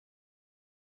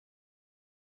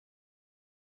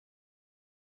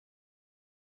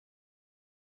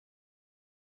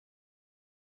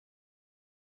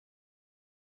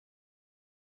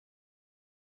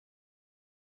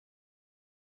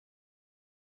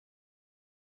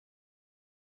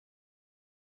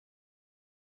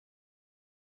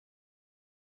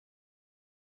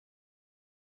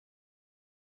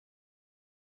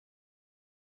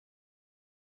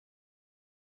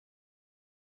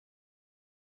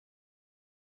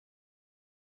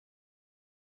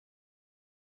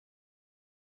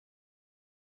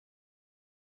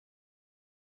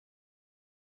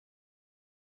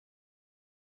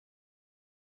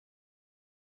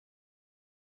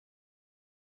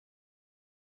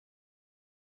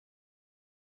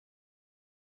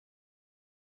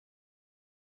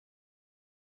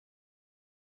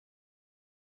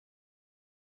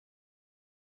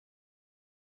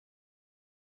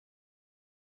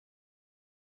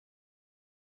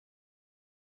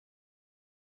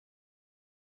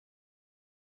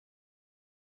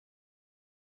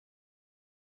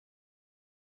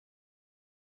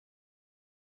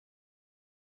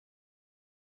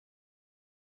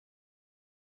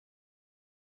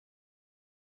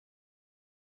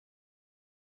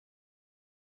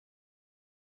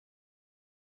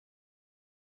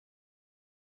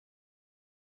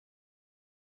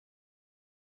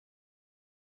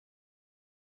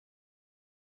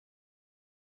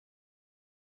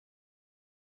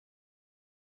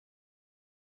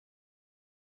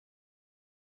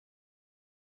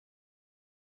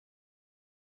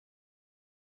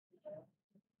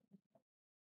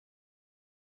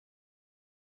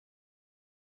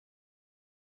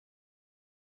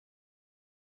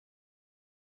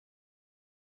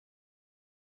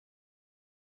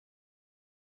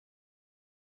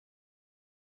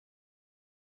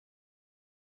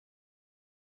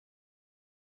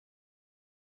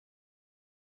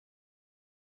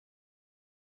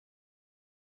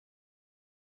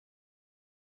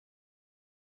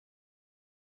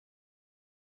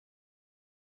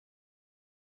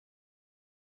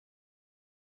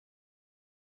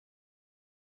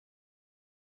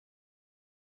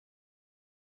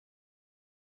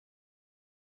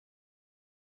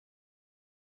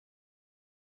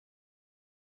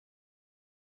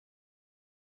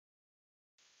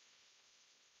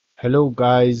Hello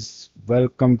guys,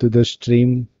 welcome to the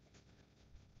stream.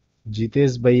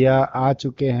 Jitesh भैया आ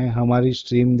चुके हैं हमारी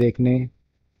स्ट्रीम देखने।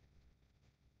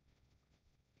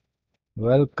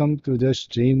 Welcome to the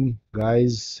stream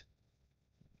guys.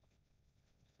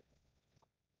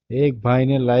 एक भाई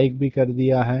ने लाइक भी कर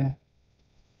दिया है।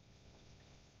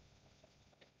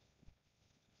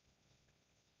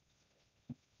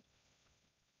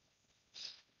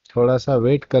 थोड़ा सा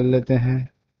वेट कर लेते हैं।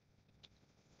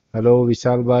 हेलो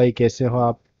विशाल भाई, कैसे हो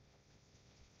आप?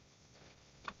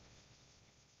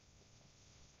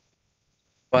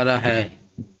 वाला है।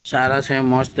 सारा से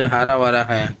मस्त हरा वाला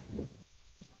है।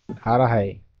 हारा है?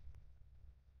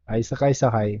 ऐसा कैसा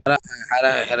है? हरा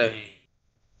है।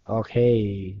 ओके,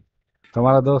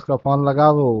 तुम्हारा दोस्त का फोन लगा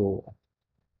वो।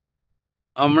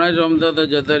 हमણાં જ રમતો તો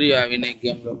જતો રહ્યો આવીને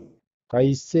ગેમ રમ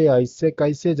कैसे ऐसे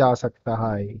कैसे जा सकता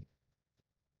है?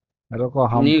 मेरे को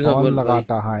हम ની फोन ખબર ભાઈ।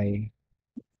 लगाता है।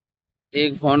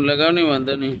 એક ફોન લગાવ ને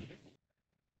વાંધો નહીં।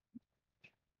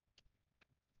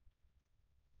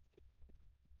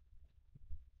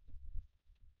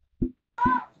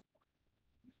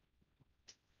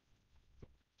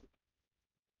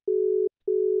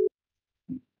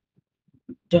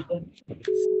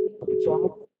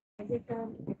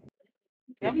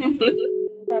 કેમ નહીં બોલે?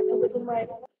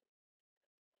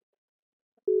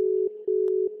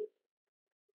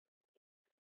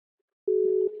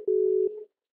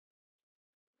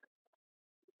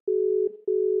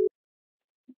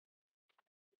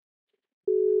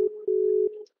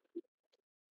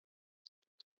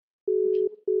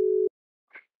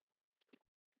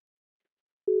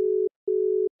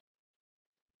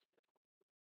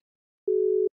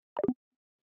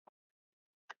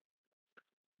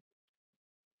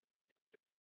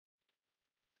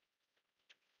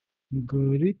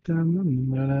 गोरी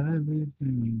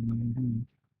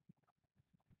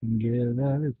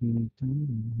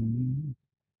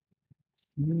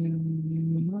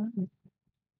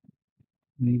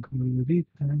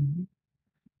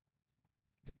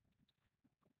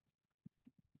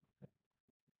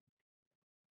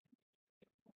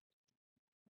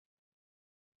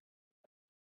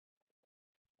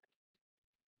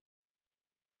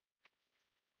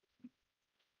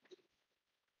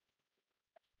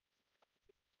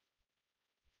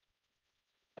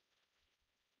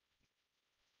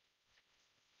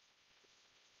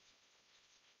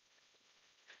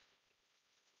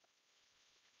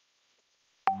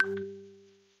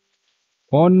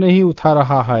फोन नहीं उठा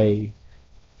रहा है,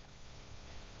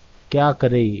 क्या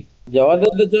करे? જવા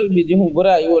દે તો ચલ બીજી હું ઉપર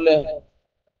આવ્યો લે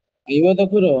આવ્યો તો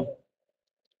ખરો।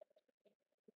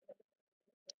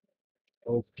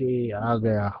 ओके, आ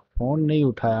गया। फोन नहीं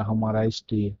उठाया हमारा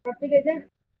इसलिए।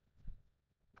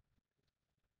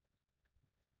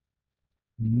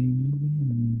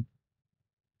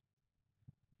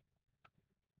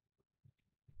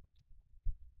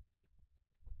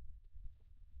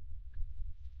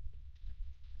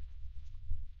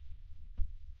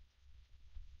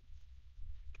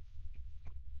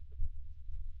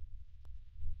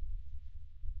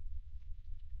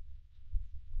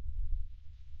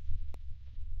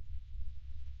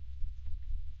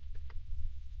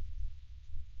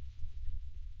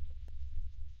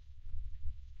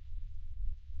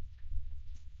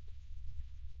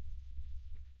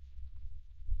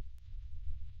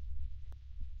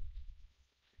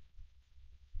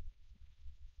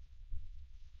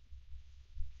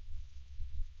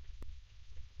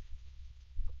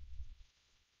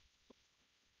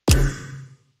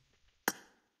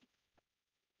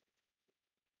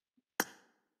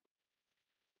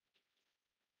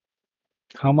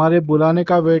 हमारे बुलाने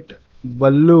का वेट।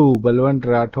 बल्लू बलवंत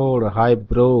राठौड़, हाय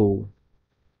ब्रो।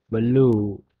 बल्लू,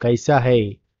 कैसा है?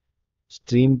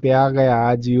 स्ट्रीम पे आ गया,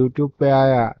 आज यूट्यूब पे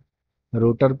आया।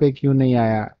 रूटर पे क्यों नहीं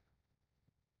आया?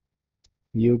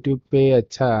 यूट्यूब पे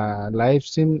अच्छा, लाइव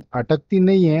स्ट्रीम अटकती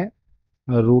नहीं है।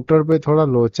 रूटर पे थोड़ा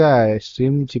लोचा है,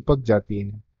 स्ट्रीम चिपक जाती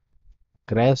है,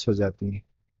 क्रैश हो जाती है।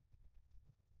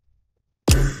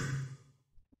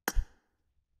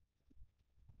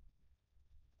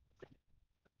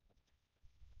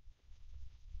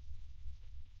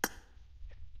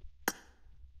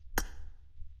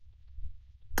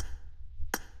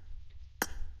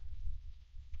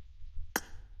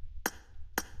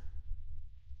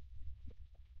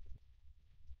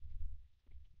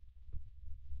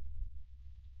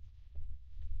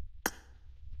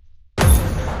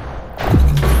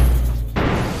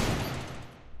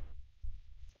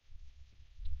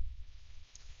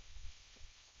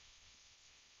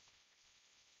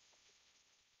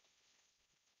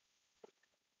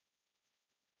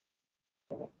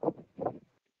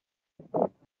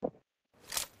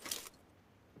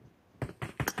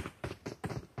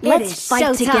 Let's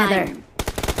fight together.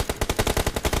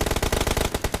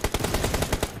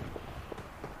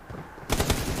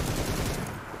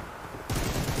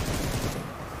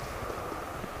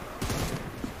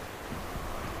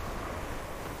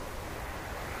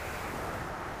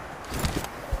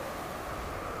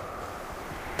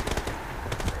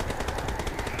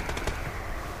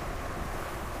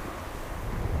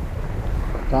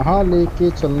 कहाँ लेके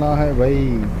चलना है भाई?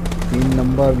 3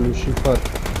 नंबर लूसीफर।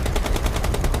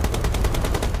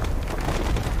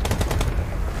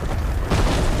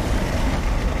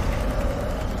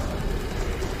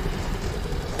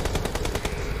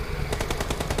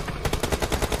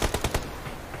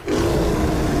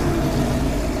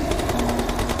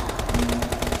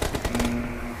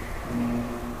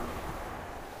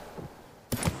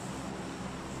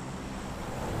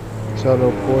 चलो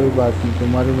कोई बात नहीं,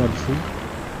 तुम्हारी मर्जी।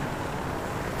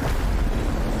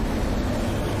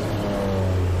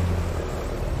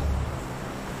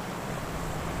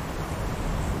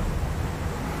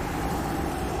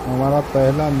 हमारा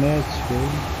पहला मैच है,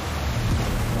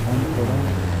 तो हम थोड़ा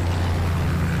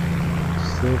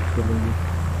सेफ करेंगे।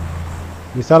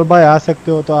 विशाल भाई आ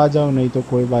सकते हो तो आ जाओ, नहीं तो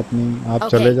कोई बात नहीं, आप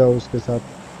Okay. चले जाओ उसके साथ।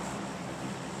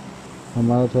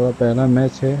 हमारा थोड़ा पहला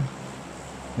मैच है,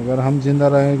 अगर हम जिंदा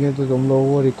रहेंगे तो तुम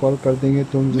लोगों को रिकॉल कर देंगे,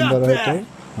 तुम जिंदा Not रहे तो bad.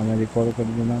 हमें रिकॉल कर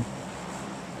देना।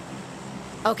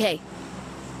 Okay.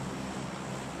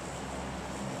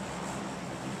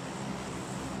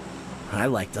 I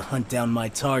like to hunt down my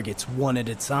targets one at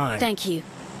a time. Thank you.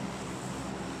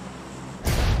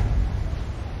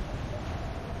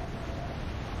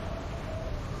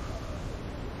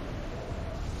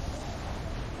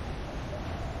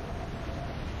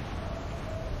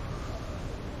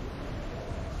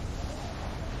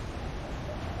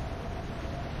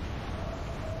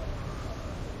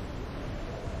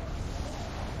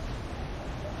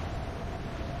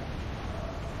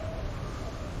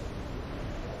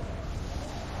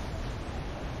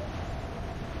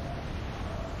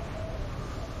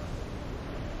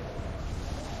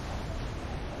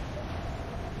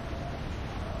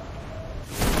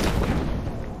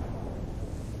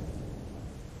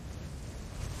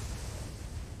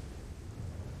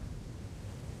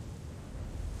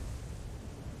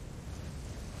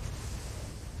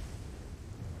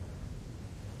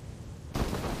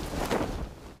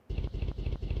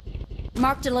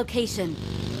 Marked a location.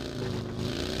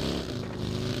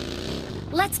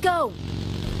 Let's go.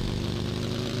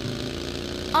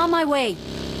 On my way.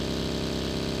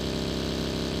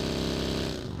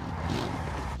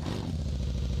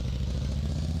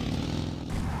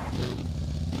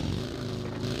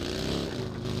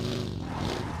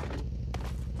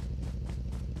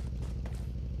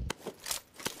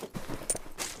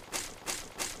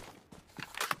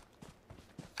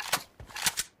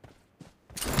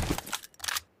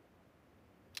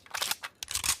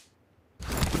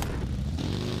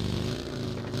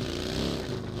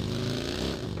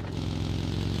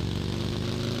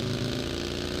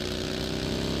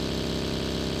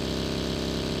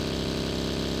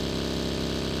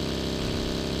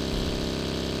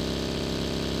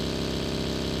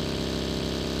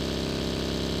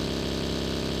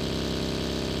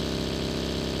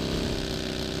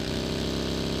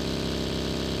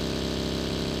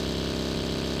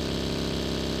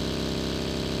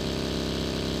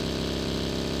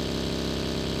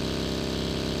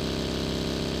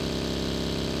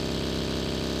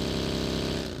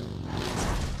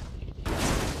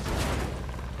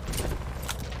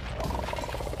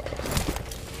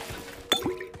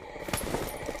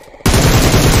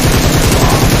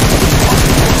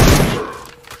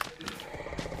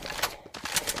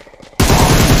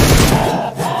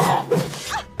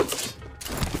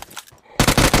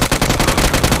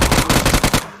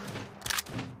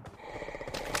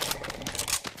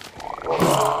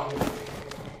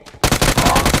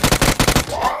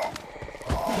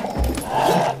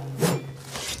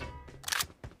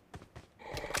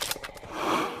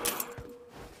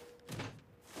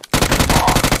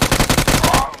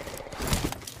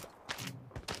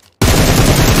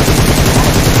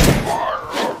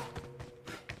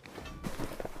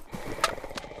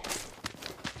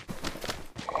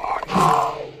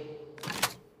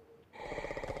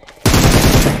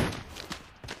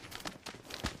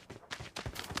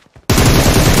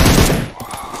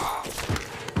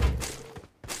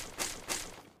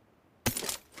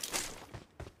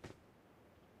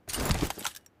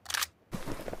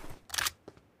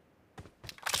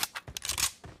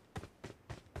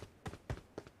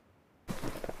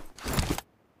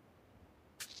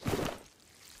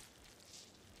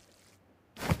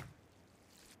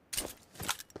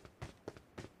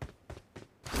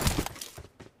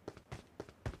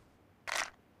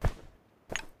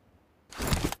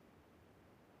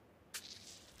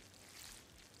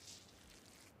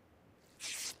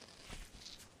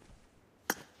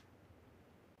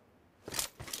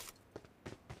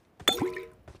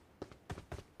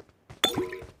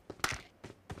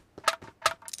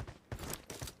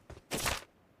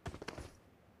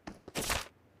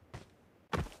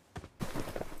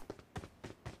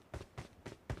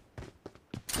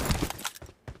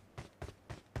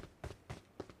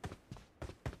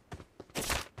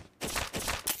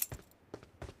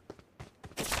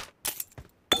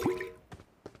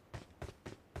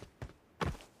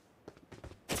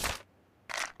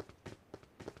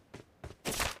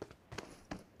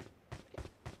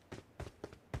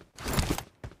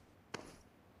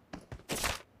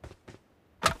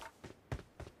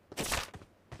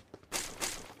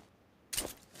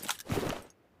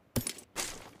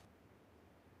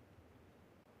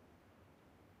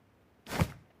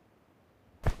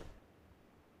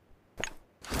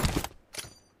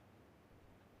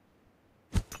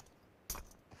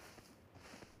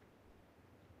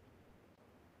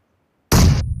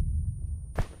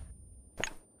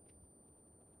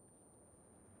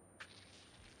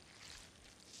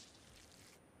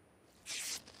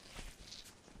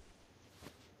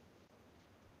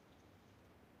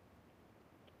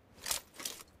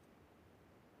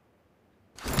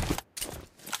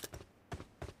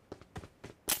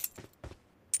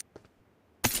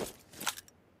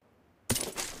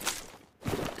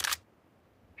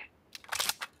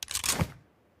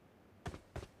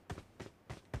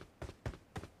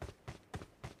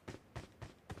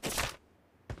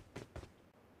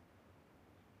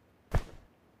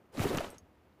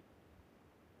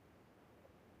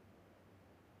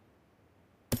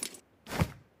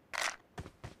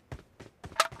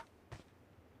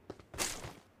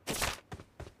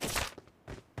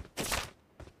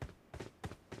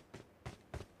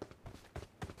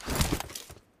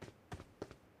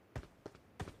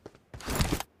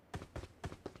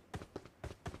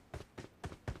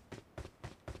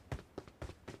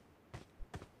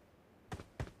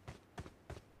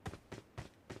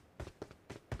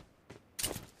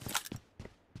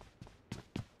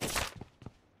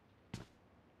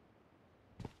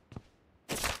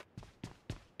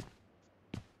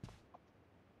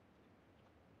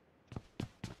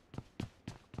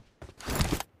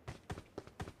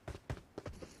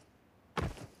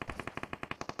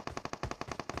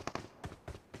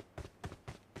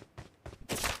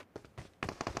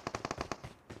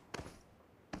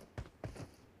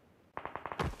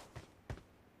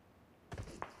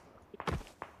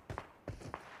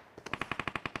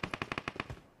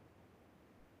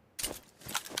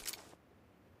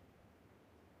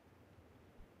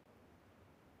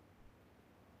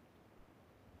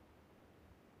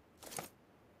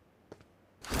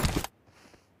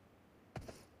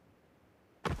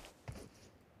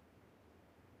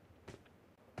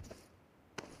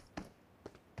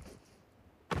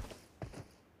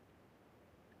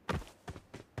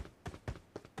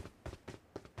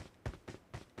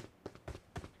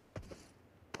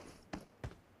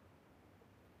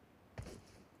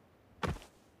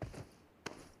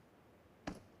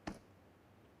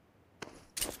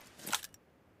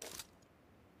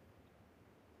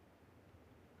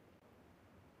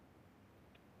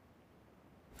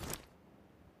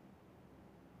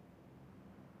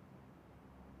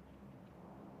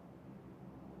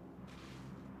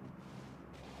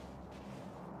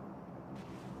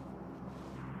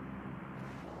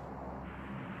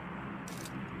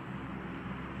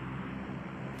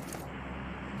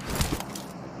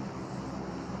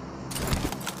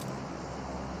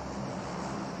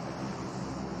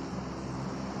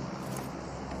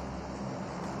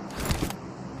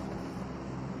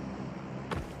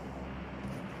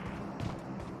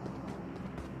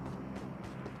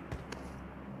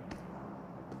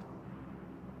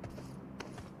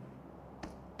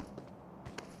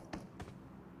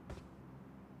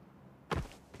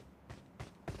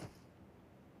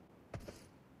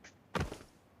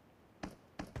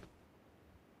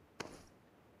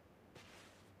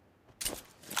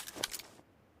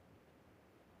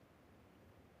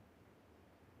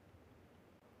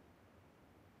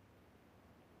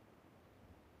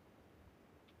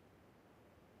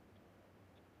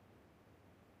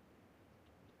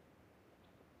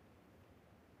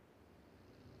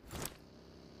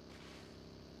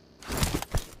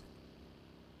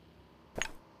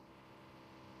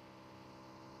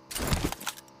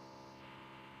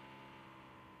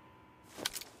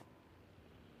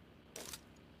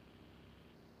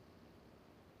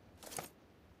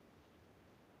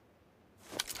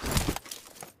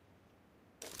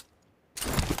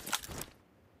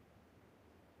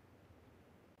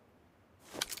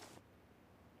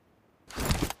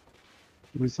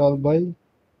 विशाल भाई,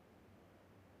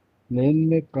 लेन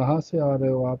में कहाँ से आ रहे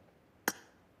हो आप?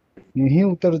 यहीं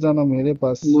उतर जाना मेरे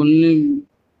पास। बोलने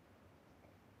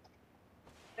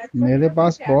मेरे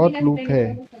पास बहुत लूट है।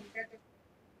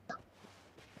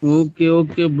 Okay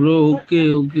okay bro okay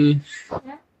okay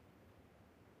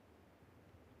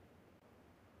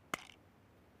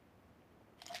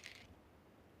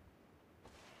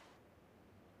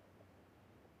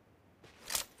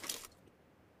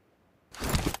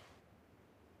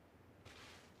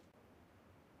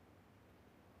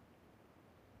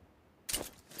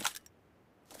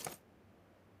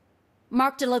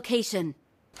Marked a location.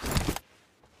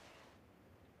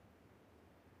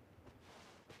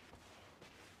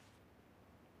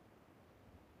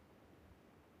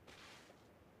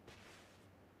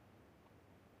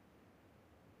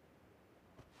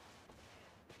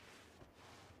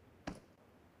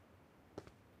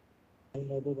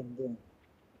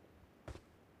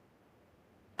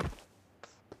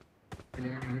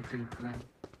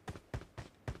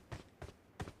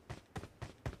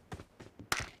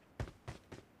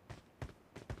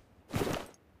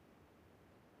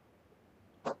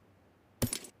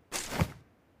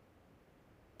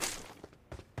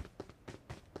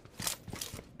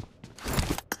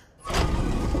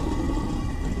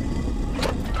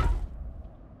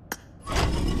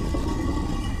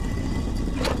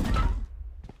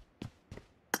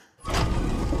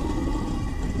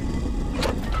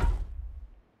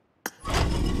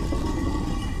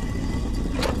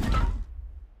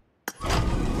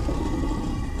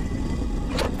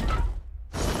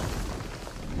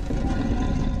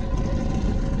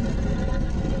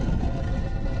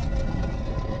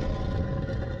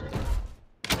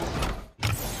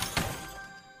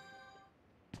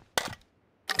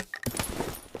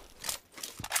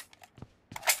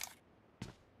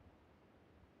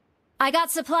 I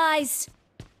got supplies.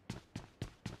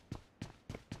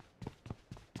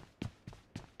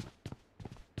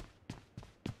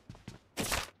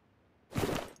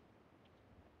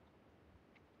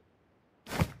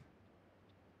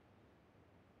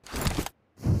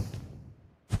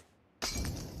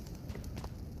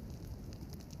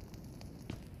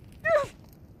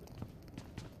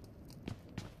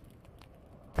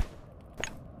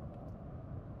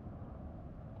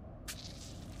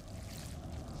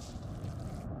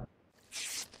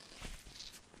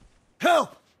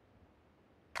 Help!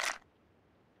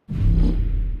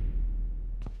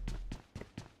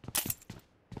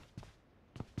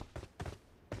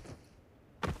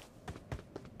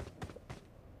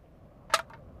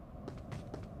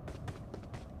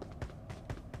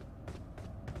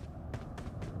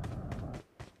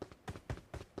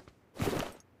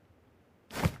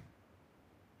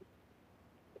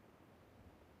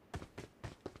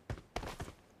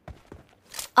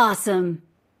 Awesome.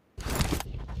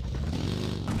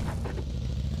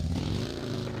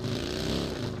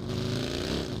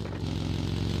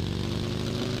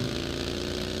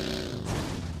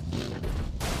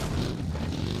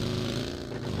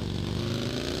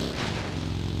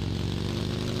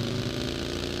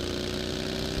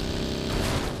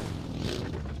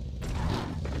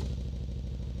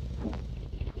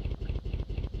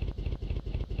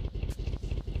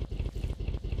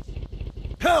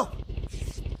 Help!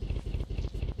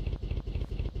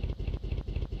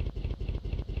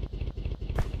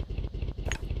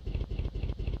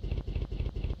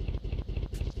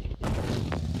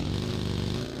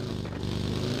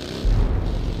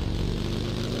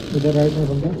 इधर राइट में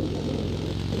बंदा।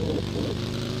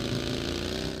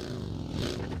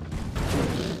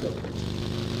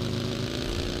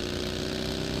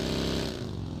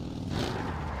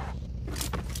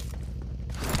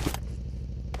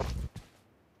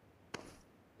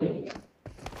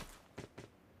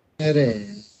 अरे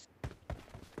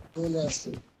बोला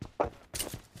से।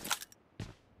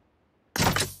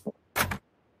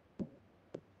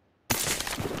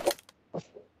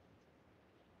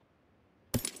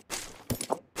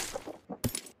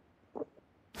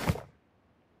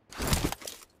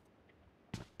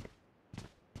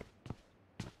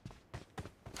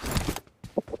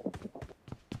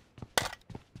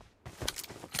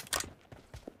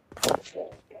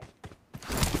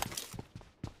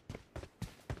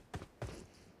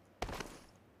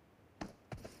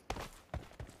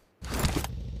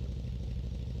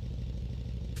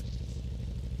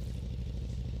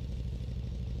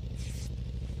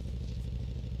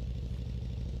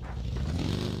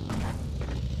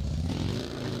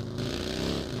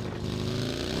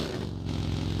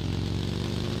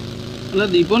 એટલે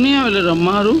દીપો નહીં આવે એટલે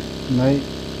રમવા હારું नहीं,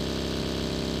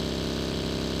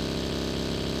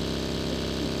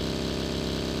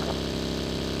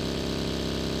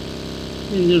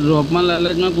 જે ડ્રોપમાં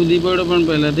લાલચમાં કૂદી પડ્યો પણ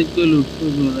પહેલાથી જ કોઈ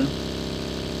લૂંટતું જ નહોતા.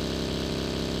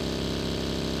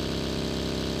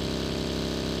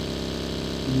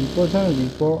 દીપો છે ને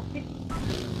દીપો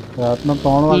રાતના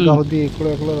 3 વાગ્યા સુધી એકલો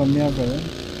એકલો રમ્યા કરે.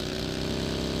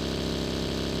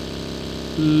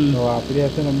 તો આપણી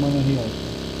હાથે રમવા નહીં આવતો.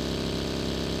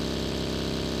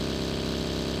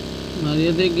 મારી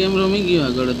હાથે એક ગેમ રમી ગયો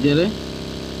આગળ અત્યારે.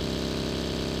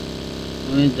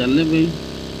 હવે ચાલે ભાઈ.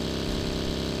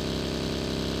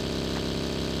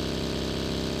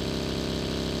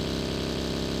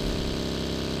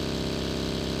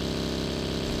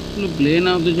 પ્લેન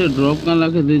આવતું છે ડ્રોપ કાં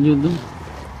લાગે તે જોતું.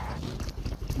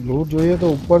 લૂટ જોઈએ તો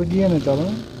ઉપર જઈએ ને ચાલો.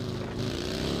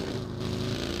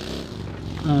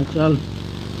 હા ચાલ.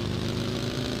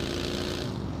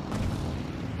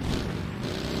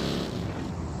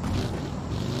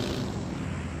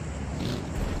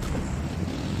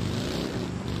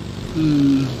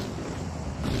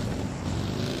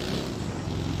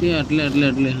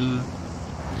 એટલે હા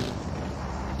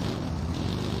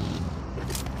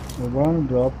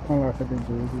ડ્રોપ પણ રાખે તે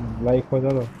જોયું લાઈક હો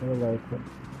ચાલો લાઈક હો.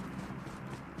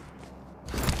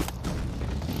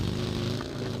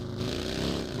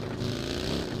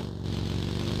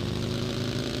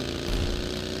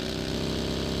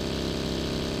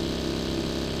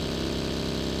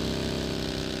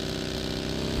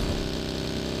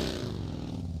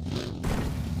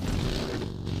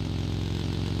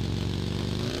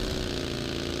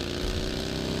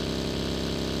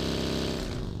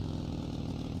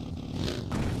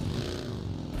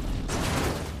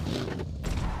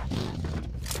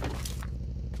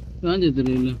 कहाँ जते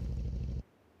रहे?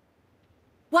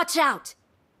 Watch out!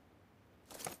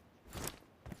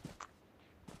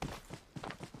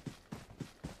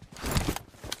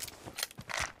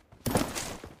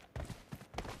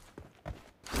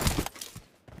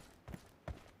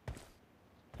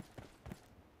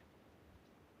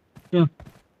 क्या?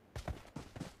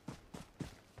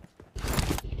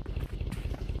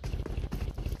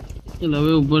 चल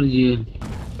હવે ઉપર જઈએ.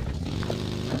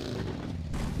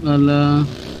 અલા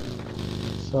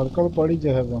સર્કલ પડી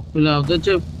જશે તો પેલા આવતા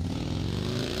છે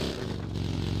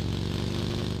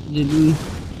જેટલું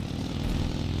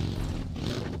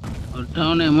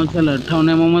 58 એમાં ચાલ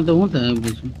 58 એમાં તો શું થાય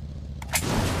પછી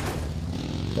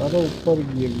ચાલો ઉપર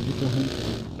ગઈએ બીજું તો શું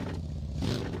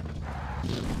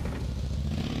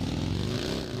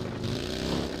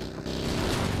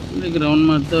એક રાઉન્ડ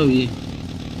મારતા આવીએ.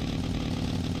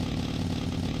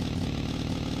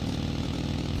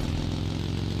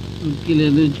 ઉચકી લે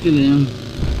એમ.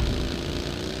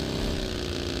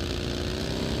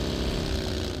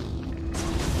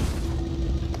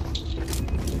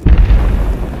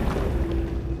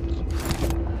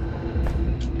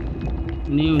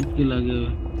 नहीं उचकी लगे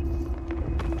हुए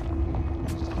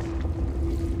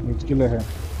मुश्किल है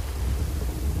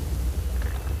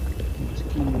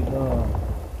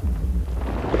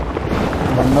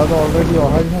बंदा तो ऑलरेडी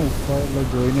वहाँ है ऊपर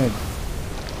જોઈને જ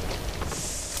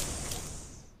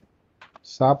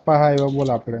સાપ પાસે આવ્યો બોલ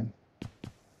આપણે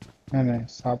હે ને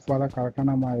સાપ વાળા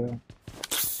કારખાનામાં આવ્યો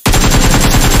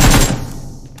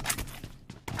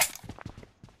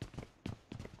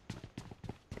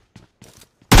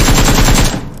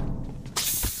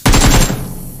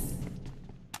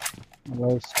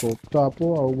સ્કોપ તો આપો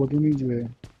આવું બધું નહીં જોઈએ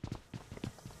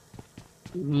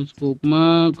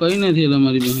સ્કોપમાં કઈ નથી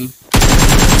તમારી પાસે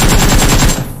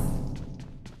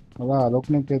હવે આ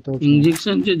લોકોને કહેતો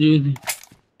ઇન્જેક્શન છે જોયું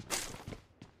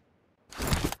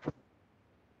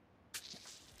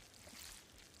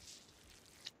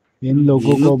इन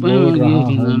लोगों को बोल रहा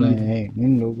हूँ मैं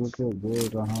इन लोगों को बोल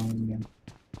रहा हूँ मैं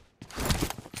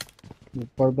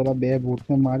ऊपर पेला 2 बूट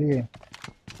में मारिए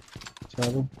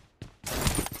चलो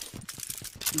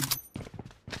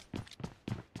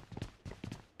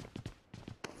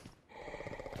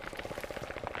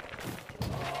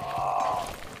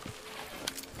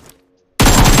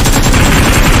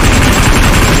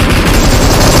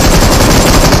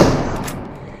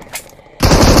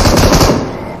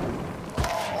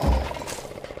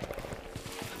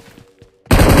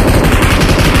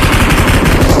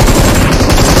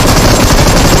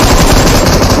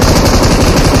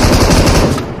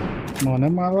મને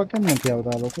મારવા કેમ નથી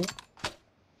આવતા આ લોકો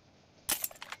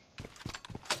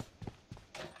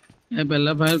એ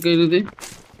પહેલા ફાયર કર્યું તે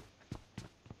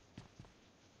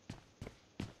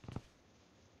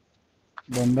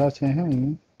બંદા છે હે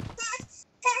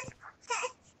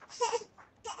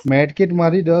મેડ કિટ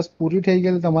મારી 10 પૂરી થઈ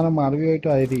ગઈ તમારે મારવી હોય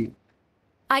તો આયરી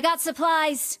I got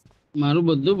supplies. મારું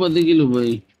બધું પતી ગયું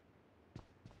ભાઈ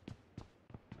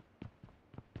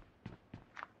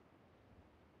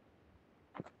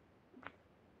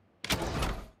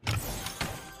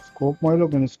સ્કોપ મળ્યો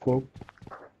કે નહીં સ્કોપ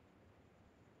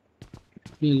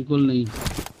बिल्कुल नहीं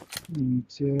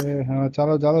નીચે હા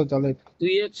ચાલો ચાલો ચાલો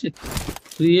 3x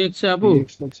से आपू 3x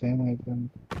તો છે નહીં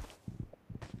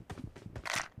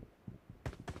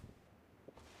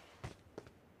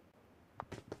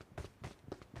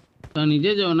પણ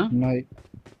नीचे जाओ ना નહીં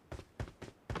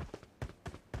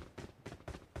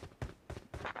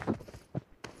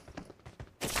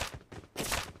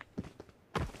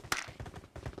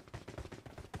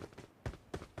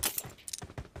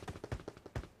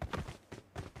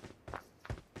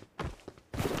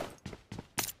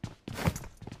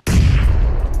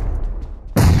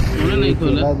मैंने नहीं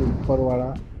खोला પેલા જ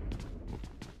ઉપરવાળા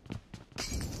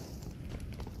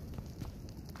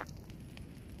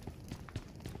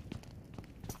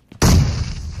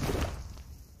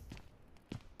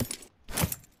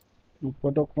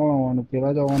ઉપર તો કોણ આવવાનું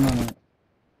પેલા જવાના ને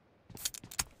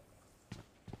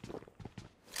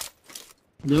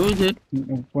જવું છે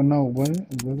ઉપર ના ઉભો રહે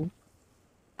ઉભો રહે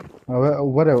હવે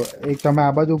ઉભો રહ્યો એક તમે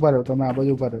આ બાજુ ઉભા રહ્યો તમે આ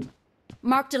બાજુ ઉભા રહ્યો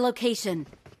Marked a location.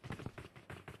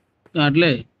 આટલે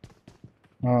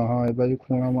હા હા એ બાજુ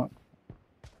ખૂણામાં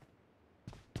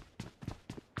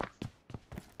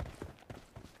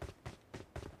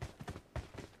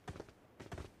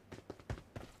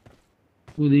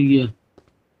કૂદી ગયા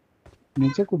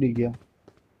નીચે કૂદી ગયા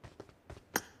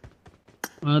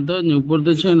હા તો જ ને ઉપર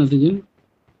તો છે નથી કે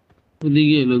કૂદી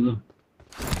ગયા એ લોકો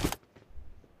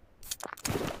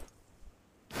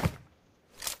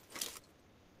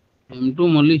M2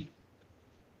 મળી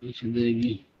સુધરી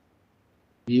ગઈ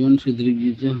જીવન સુધરી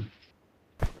ગયું છે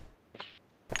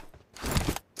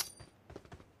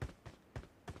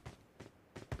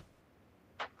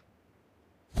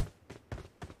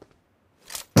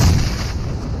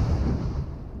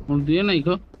ઉડતી નહીં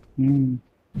ખો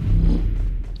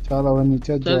ચાલ હવે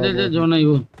નીચે જ ચાલ ચાલ જવા ચાલ જો નહીં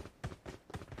હો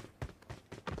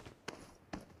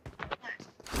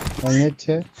અહીંયા જ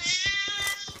છે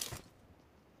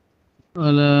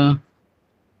અલા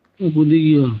હું કૂદી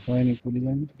ગયો કોઈ નહીં કૂદી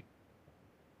જાય ને.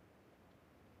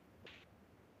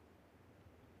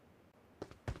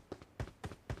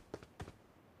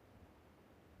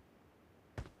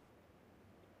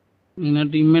 એના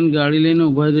ટીમમેન ગાડી લઈને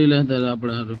ઉભા થયેલા હતા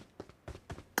આપણા હારું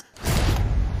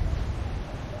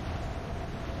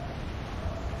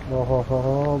ઓહો હો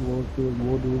હો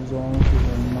બહુ દૂર જવાનું છે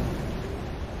રનમાં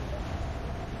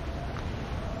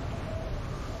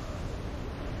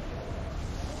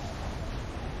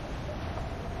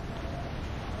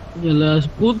એલા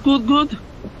કૂદ કૂદ કૂદ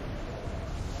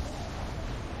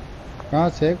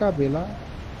કાં છે કા પેલા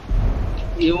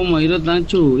એવું મહિરો ત્યાં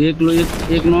છું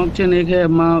એક નોક છે ને એક હે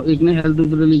એમાં એકને હેલ્થ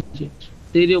ઉતરેલી છે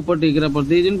તેરી ઉપર ટેકરા પર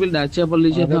તેરી પેલી ડાચા પર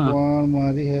લી છે અરે હા પણ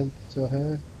મારી હેલ્થ જો હે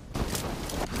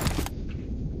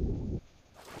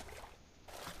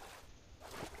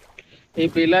એ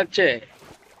પેલા જ છે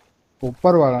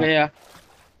ઉપર વાળા કયા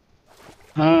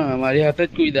હા મારી હાથે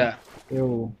જ કૂદ્યા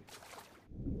એવું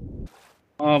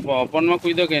હા ઓપન માં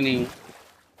કૂદ્યો કે નહીં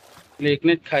એટલે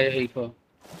એકને જ ખાય હઈખો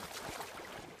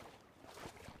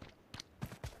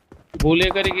ભૂલે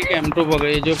કરી કે કેમ તો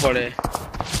પકડે જો પડે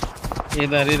એ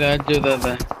તારી રાહ જોતા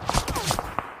હતા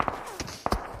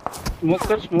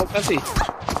સ્મોક હતી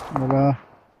બોલા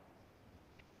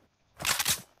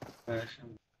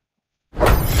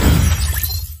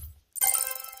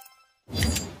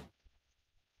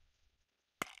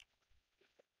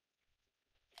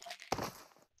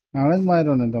આણે જ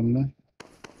માર્યો ને તમને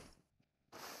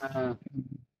હા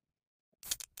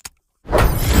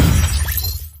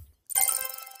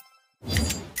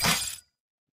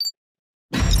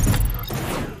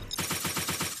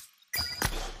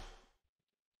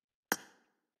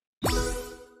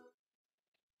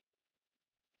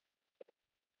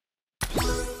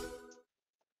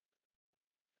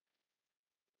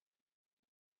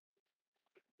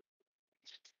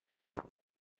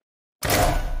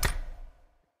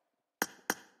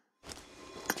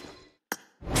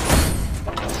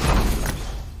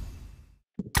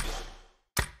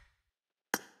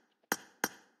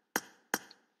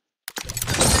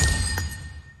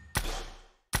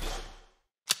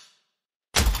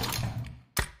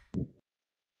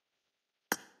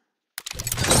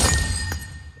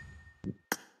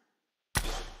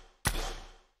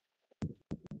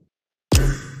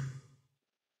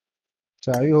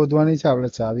ચાવી શોધવાની છે આપણે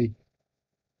ચાવી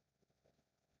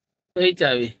કઈ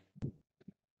ચાવી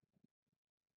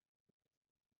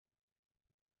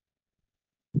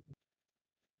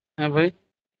હા ભાઈ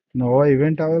નવો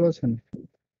ઇવેન્ટ આવેલો છે ને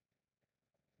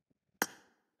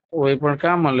કોઈ પણ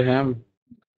કામ મળે એમ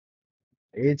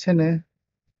એ છે ને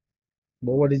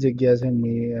બહુ બધી જગ્યા છે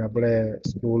આપણે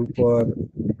સ્કૂલ પર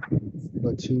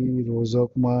પછી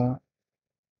રોઝોકમાં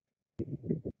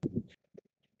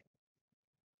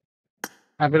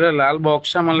આ પેલા લાલ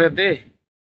બોક્સા મળે તે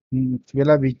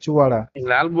પેલા બીચુવાળા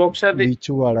લાલ બોક્સા તે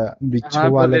બીચુવાળા હા બીચુ તો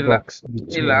વાલે તે બોક્સ એ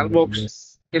બીચુ લાલ વાલે બોક્સ બસ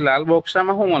એ લાલ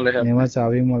બોક્સામાં શું મળે છે એમાં આપણે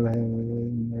ચાવી મળે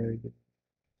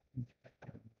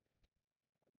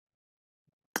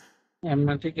એમ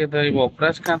નથી કેતો એ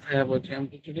વપરાશ ક્યાં થયા પછી એમ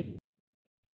પૂછ્યું કે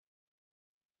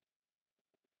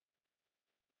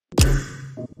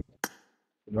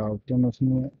રાવતો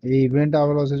નથી એ ઇવેન્ટ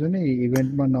આવેલો છે જો ને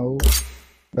ઇવેન્ટમાં નવું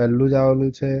પહેલું જ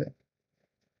આવેલું છે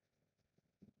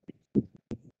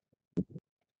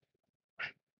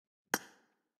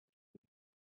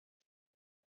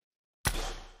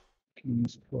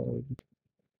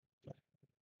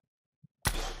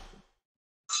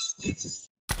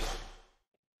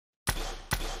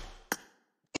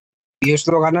PS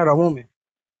तो गाना रहूं मैं।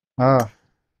 હા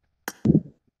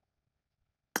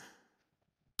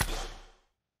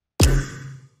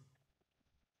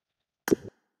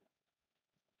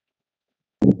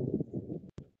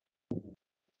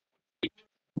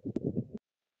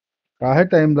काहे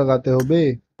टाइम लगाते हो बे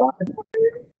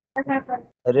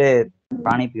अरे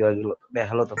पानी पीवा गेलो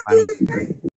बेहलो तो पानी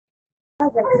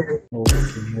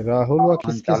ओके राहुल वा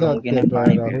फोन किसके चालू साथ मूकीने खेल रहा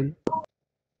है पानी पीवा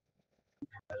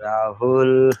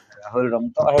राहुल राहुल राहुल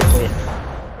रमतो है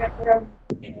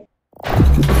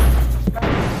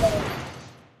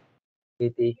कोई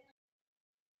थी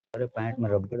अरे पैंट में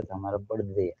रबड़ था हमारा रबड़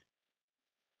दे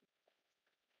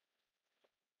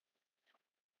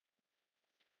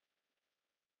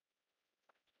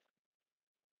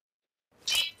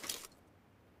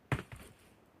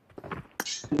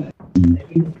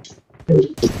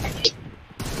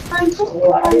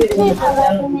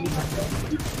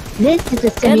This is a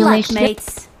simulation. Good luck, mates.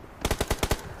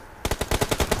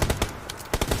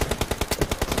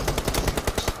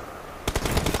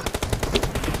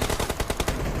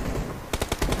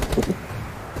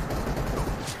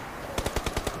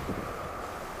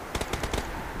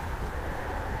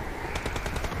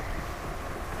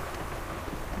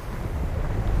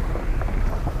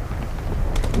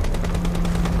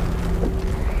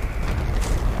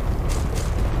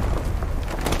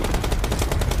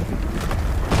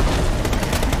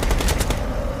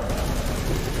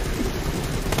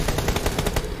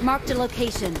 Marked a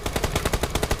location.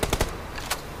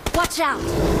 Watch out!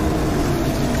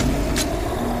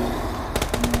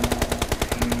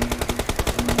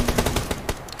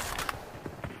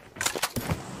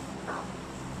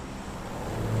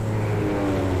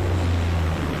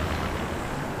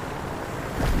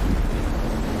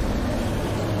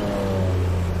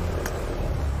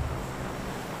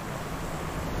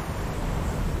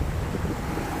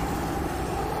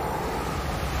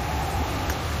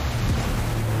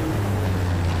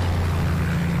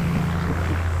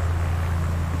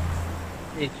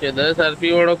 એક છે 10 આરપી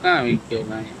વાળો ક્યાં આવી ગયો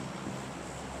કાંઈ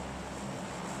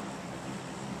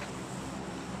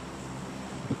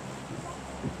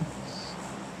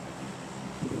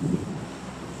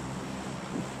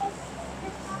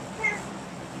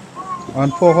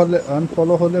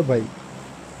अनफॉलो होले भाई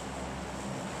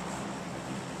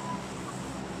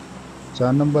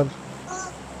 4 नंबर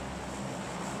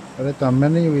अरे तमें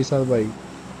नहीं विशाल भाई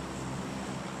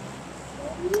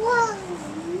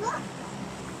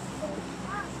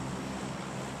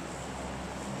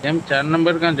એમ 4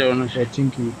 નંબર ક્યાં જવાનું છે कोचिंग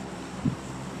की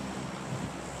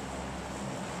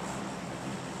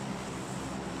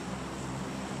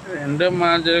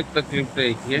રેન્ડમમાં જરાક તકલીફ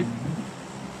રહી છે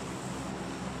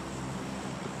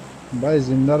भाई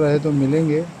जिंदा रहे तो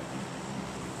मिलेंगे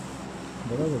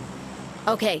बराबर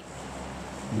Okay.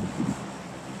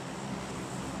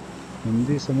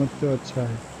 हिंदी समझते हो अच्छा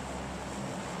है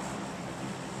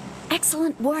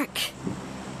Excellent work.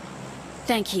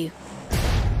 Thank you.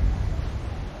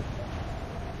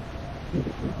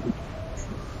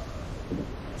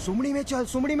 सुमड़ी में चल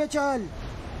सुमड़ी में चल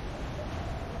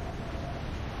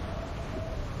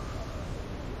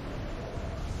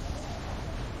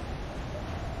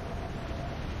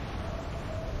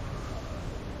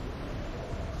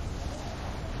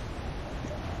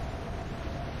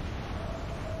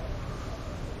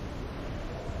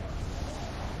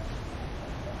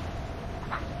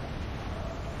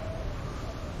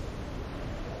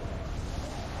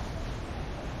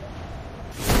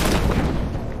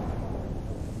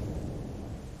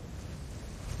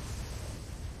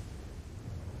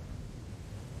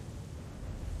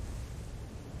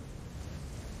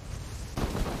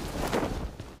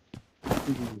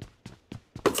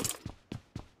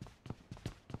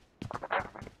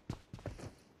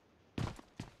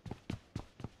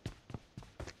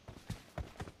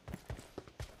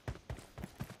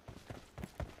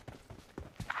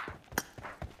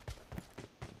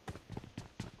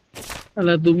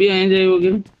अला तू भी आई जाए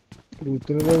के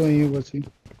ઉતરેલો અહીં પછી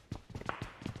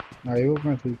આવ્યો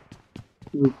ક્યાંથી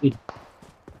ओके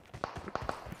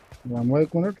રામભાઈ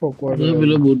કોને ઠોકવા ये ગયો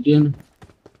પેલો બોટિया ने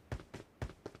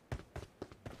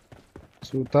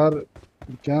सुतार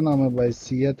क्या नाम है भाई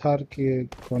सीएथआर के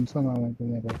कौन सा नाम है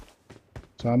तुम्हारा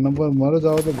 4 नंबर मर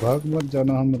जाओ तो भाग मत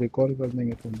जाना हम रिकॉर्ड कर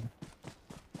देंगे तुम्हें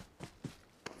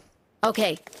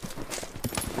Okay.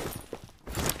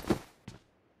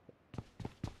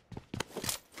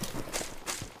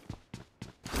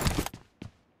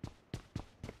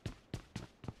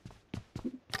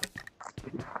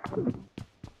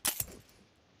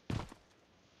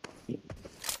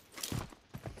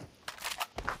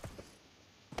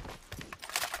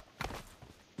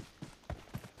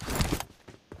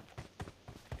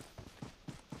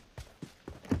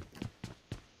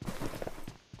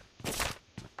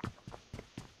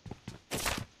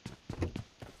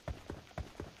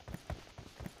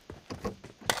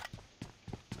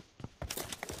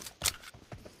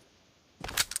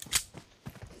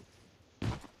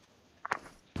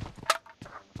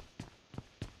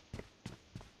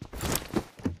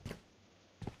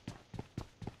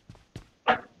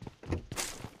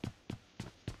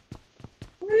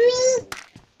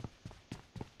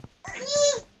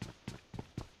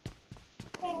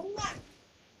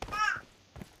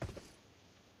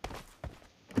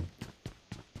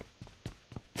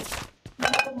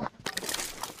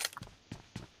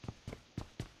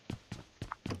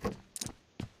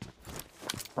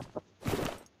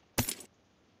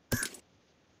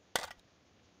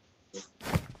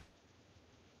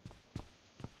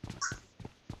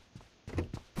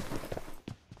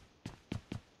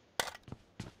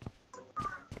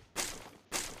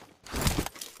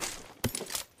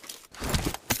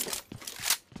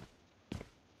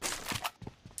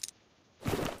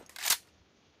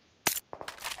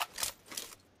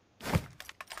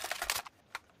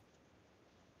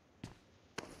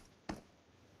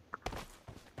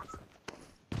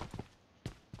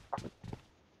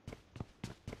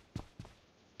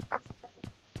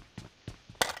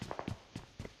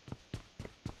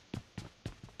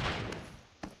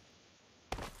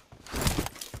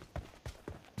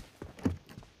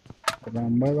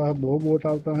 रामभाई वहाँ बहुत बोट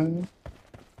आता है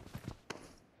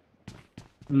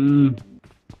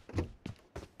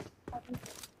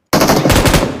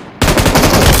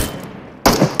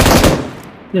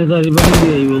ये सारी बन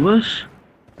गई वो बस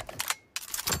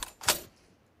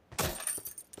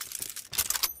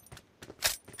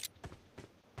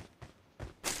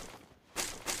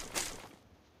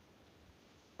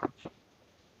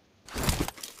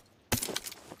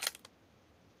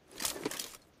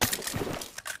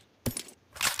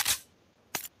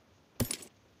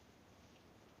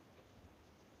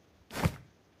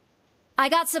I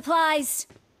got supplies.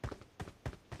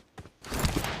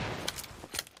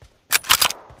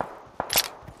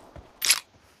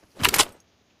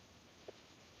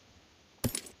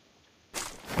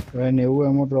 वह नेऊ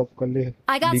एमो ड्रॉप कर ले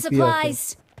I got DPR से। supplies.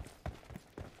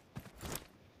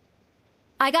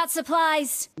 I got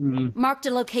supplies. Marked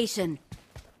a location.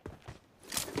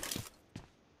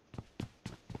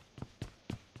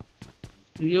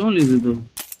 ये ओनली दे दो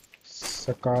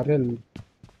सकारेल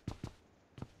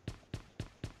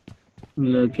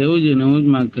કેવું છે નવું જ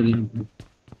માર્ક કરી આપણે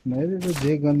नहीं रे तो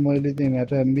जे गन मળી હતી मैं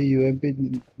तो एमबी यूएमपी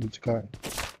उसका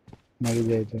मળી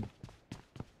જાય છે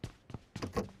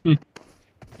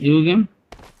એવું કેમ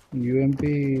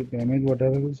यूएमपी ડેમેજ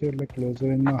વધારેલું છે એટલે ક્લોઝ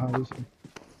રેન્જમાં સારું છે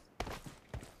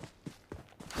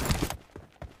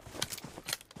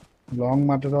લોંગ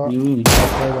માટે તો એવું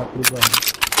આપણે વાપરવું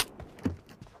પડે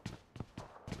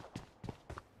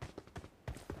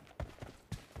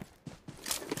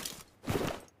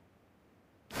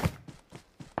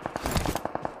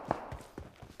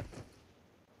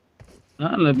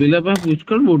હા પેલા પાસે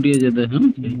પુષ્કળ બોટિયા જતા હા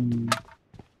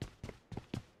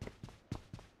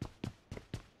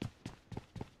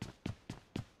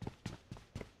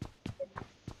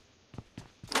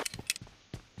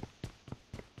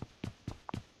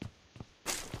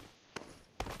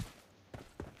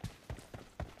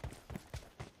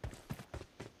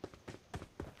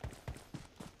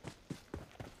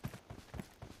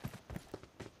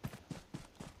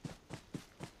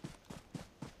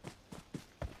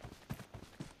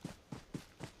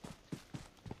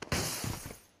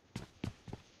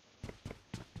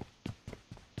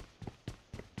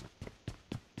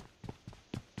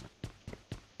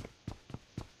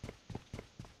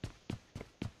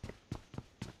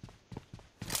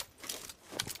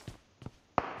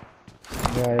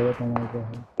આયો તમારે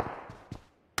પાસે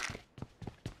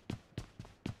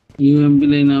યુએમપી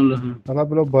લઈને આવલો હા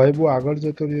પેલો ભાઈ બહુ આગળ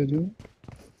જતો રહ્યો છું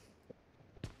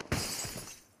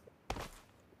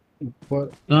ઉપર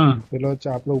હા પેલો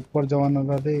આપણે ઉપર જવાના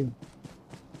હતા તે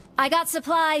I got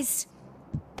supplies.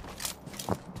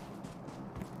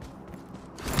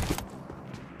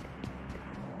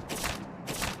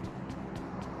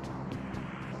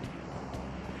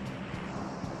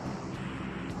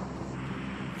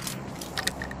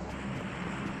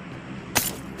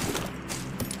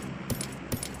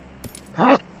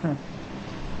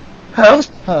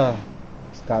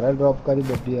 તારે ડ્રોપ કરી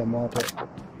બધી એમાં તો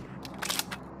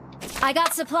I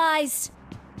got supplies.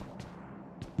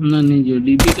 ના નહીં જો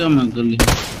ડીપી કામ कर ली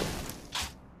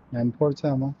M4 છે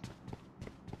આમાં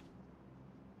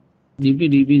डीपी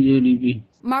डीपी जो DP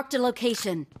Marked a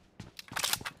location.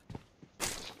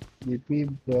 DP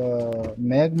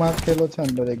Meg mark થયેલો છે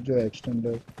અંદર એક જો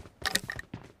એક્સટેન્ડર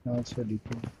હા છે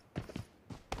DP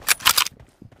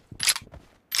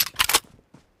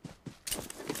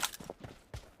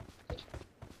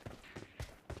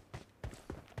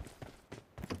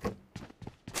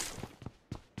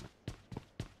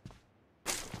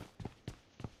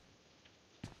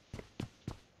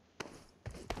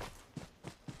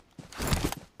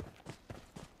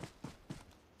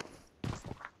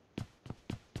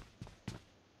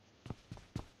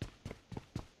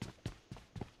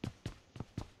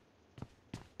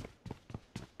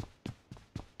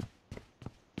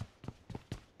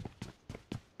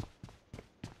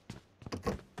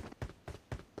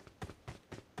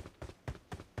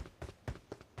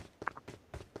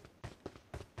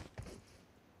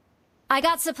I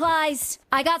got supplies.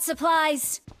 I got supplies.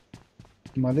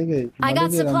 मर गई I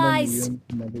got supplies.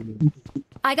 मर गई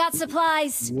I got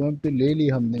supplies. यूएमपी ले ली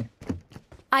हमने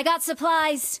I got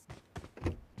supplies.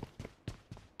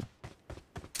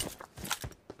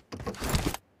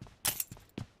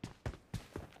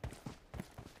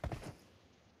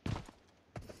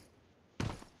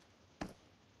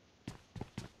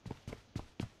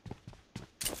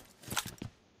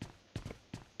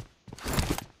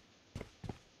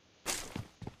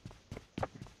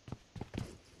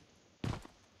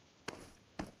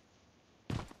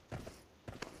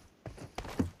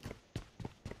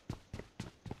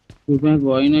 कृपया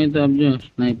कोई नहीं तो अब जो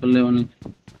स्नाइपर लेवानी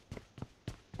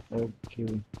ओके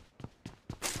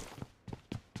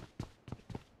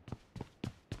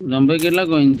લંબાઈ કેટલા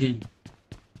કોઈન છે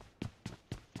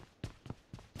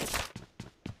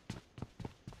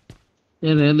એ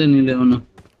રહે દે નહીં લેવાનો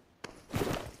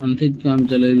આનથી જ કામ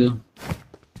ચલાવી લો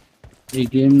એ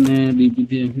ગેમ ને ડીપી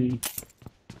થી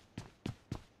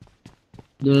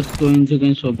 10 કોઈન છે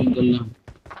કઈ શોપિંગ કરી લો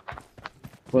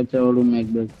 50 વાળું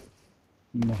મેકબેક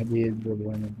મારી એ જ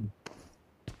બોલવાની હતી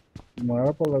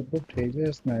મારા પર લગભગ થઈ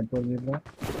જાય સ્નાઈપર જેટલા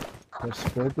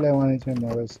સ્કોપ લેવાની છે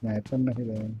મારે સ્નાઈપર નથી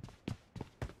લેવાની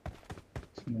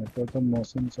સ્નાઈપર તો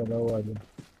મોશન ચલાવવા છે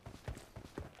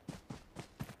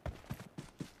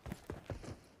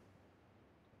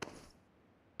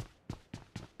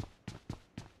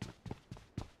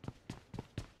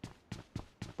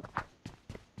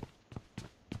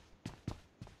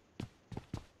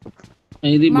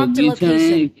અહીંથી Marked a બગી છે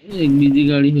location. એક બીજી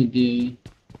ગાડી હતી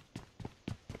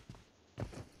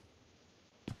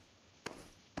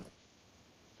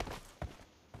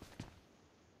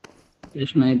એ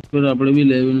સ્નાઈપર આપણે બી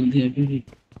લેવી નથી આપી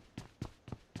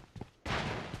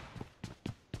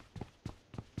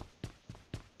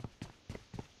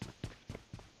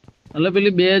એટલે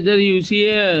પેલી 2000 યુસી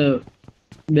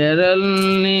બેરલ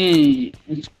ની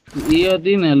એ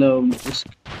હતી ને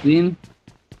સ્ક્રીન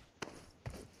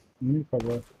નહીં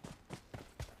ખબર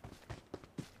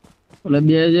એટલે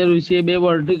 2000 વિશે બે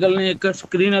વર્ટિકલ ની એક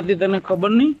સ્ક્રીન હતી તને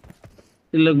ખબર નહીં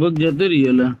એ લગભગ જતો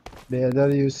રહ્યો એટલે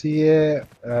 2000 યુસી એ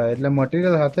એટલે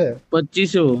મટીરિયલ હાથે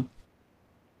 2500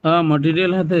 હા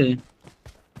મટીરિયલ hatte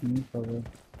નહીં ખબર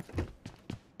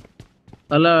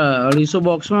અલા 250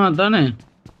 બોક્સમાં હતા ને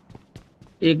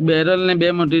એક બેરલ ને બે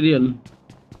મટીરિયલ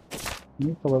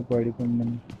નહીં ખબર પડી પણ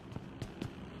મને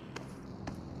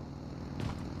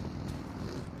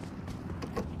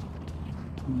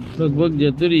લગભગ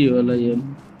જતો રહ્યો અલા યાર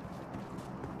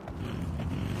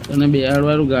તને બેહાડ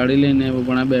વાળું ગાડી લઈને આવ્યો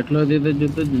પણ આ બેઠલો હતી તો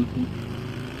જતો જ નથી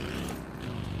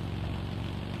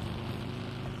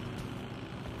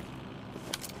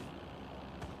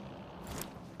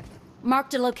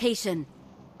Marked a location.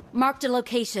 Marked a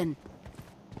location.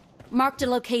 Marked a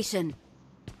location.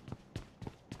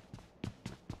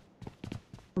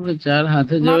 આપણે ચાર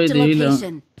હાથે જવાય Marked a તેવી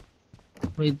location.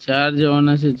 ભાઈ ચાર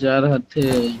જવાના છે ચાર હાથે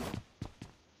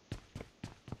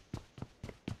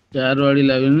ચાર વાળી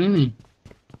લાવી નહીં ને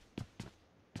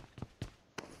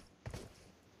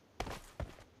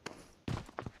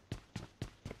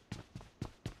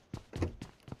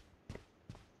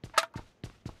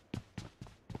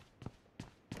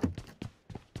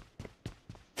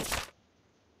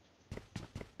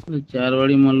ચાર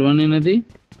વાળી મળવાની નથી.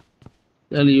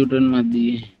 ચાલ યુટર્ન માર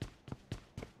દઈએ.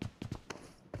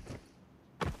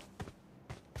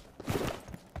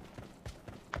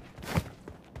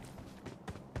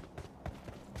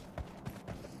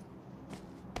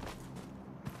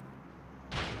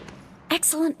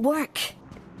 Excellent work.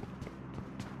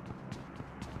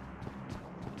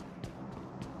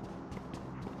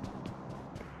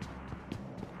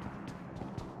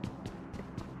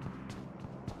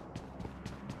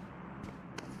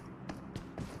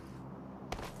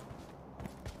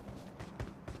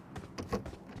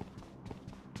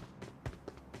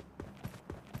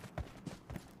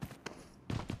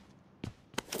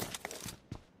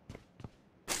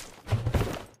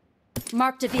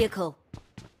 Marked a vehicle.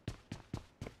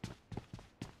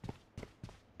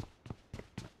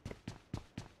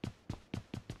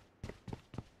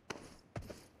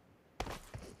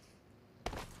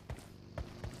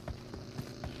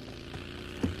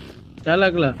 ચાલ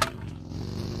આગલા.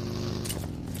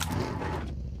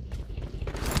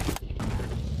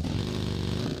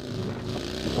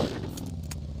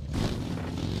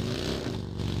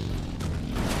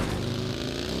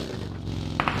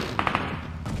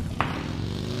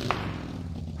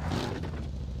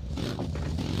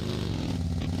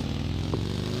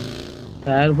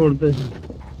 टायर फोड़ते हैं.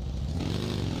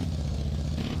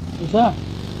 ऐसा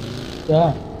क्या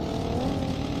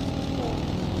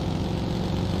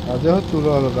આજે હું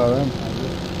ચૂલો લગાવે એમ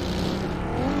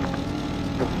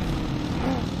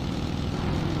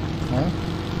હે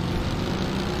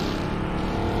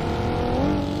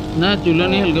ना चूल्हा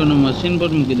नहीं हल्का मशीन पर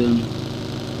मूकी देना.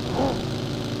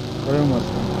 કયો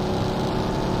મશીન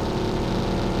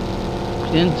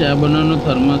કેમ ચા બનાવવાનો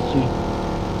થર્મસ છે.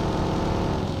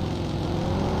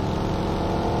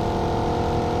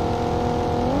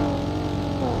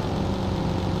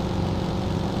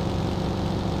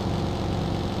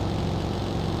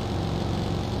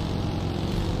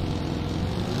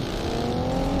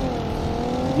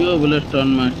 जो ब्लूस्टोन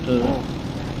मास्टर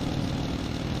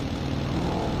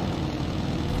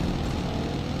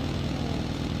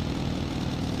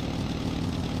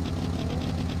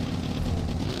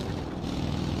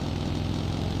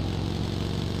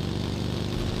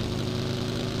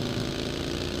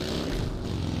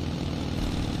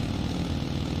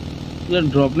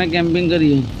ड्रॉप ने कैंपिंग करी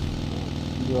है.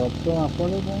 જોબ તો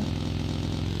આપણને પણ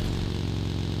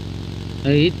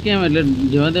હિટ કેમ એટલે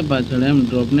જવા દે પાછળ એમ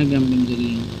ડ્રોપ ને કેમ્પિંગ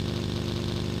કરી.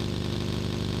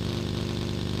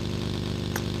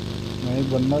 નહીં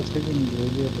બનના છે કે નહીં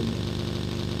જોઈએ બધું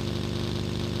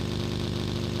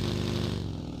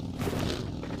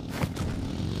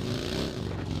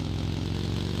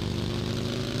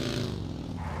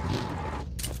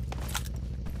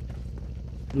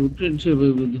રૂટેડ છે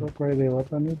ભાઈ બધું. તો કોઈ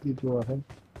રહેવાતા નહીં દીધું હશે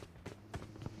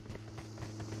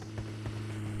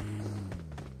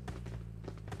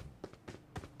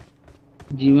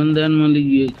જીવનદાન મળી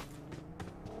ગયું.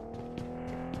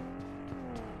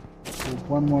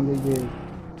 કૂપન મળી ગઈ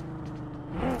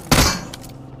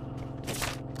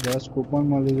 10 કૂપન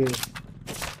મળી ગઈ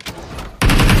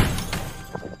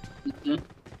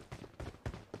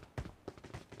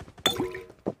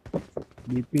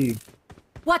બીપી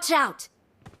Watch out!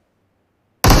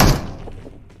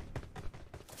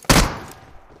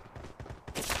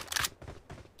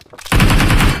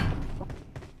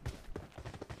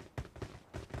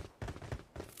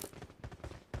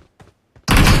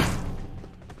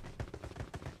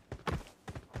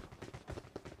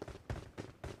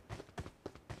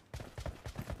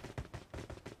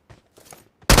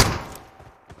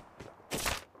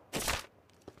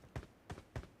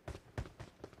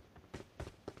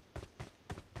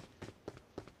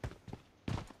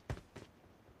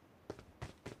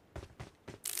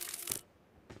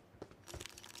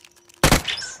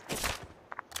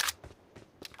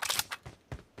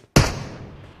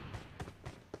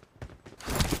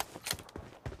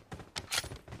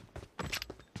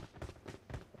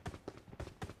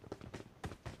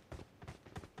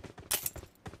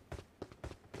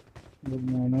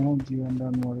 મને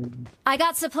જીવનદાન મળી ગયું I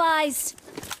got supplies.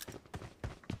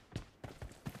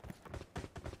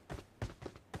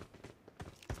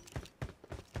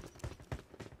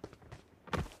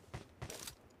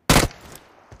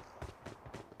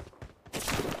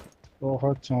 તો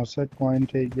 64 કોઈન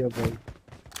થઈ ગયા ભાઈ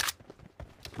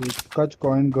એક જ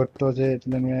કોઈન ઘટતો છે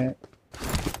એટલે મેં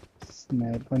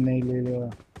સ્નાઈપર નહીં લઈ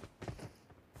લેવા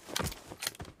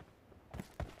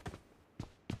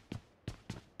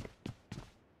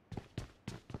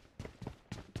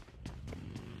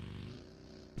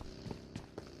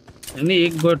એની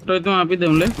એક ઘટતો તો આપી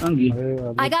દઉં લે અંગી. અરે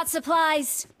I got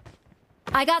supplies.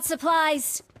 I got supplies.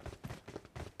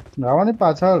 ગાવાની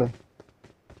પાછળ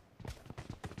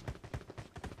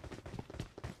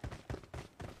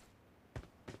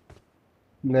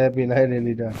લે પીલાઈ લઈ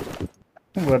લીધા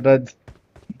બધા જ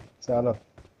ચાલો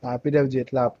આપી દેવ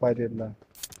જેટલા આપવા હોય તેટલા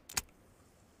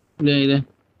ले ले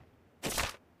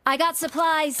I got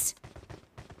supplies.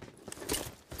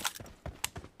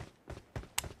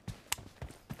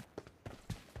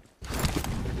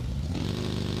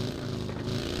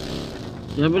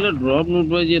 या पेला ड्रॉप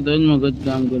लूटवा चाहिए तो ज मगज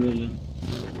काम करेले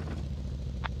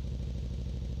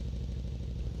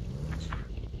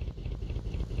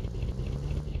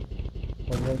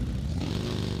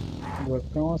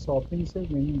વસ્તુમાં શોપિંગ છે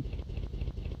કે નહીં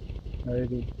હવે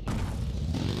રી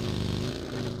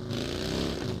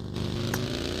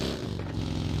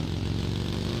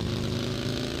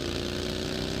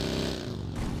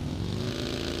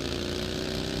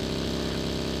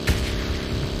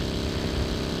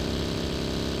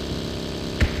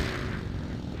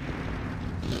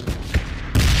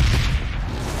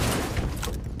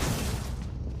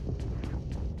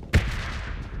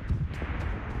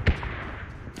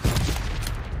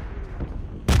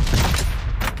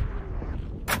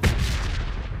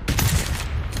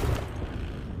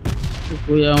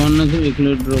कोई आवन નથી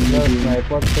એકલો ડ્રોપ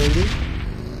સ્નાઈપર થઈ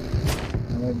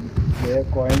અને બે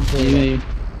કોઈન થઈ ભાઈ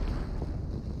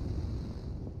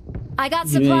I got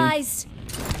Yeah. supplies.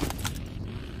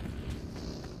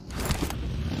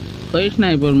 કઈ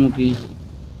સ્નાઈપર મૂકી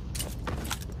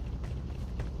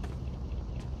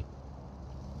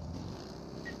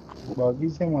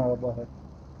બગી છે મારા પાસે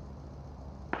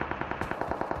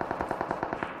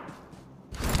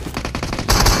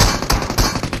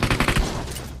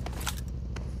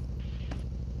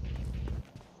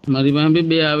મારી પાસે બી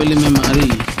બે આવેલી મેં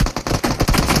મારી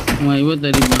હું આવ્યો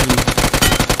તારી પાસે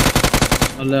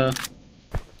અલા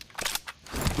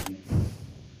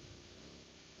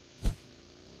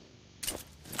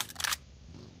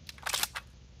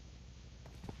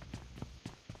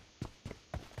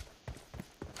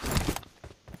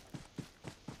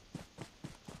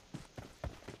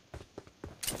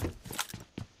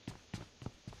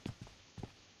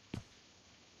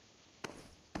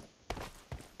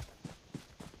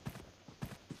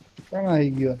ક્યાં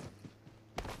આવી ગયો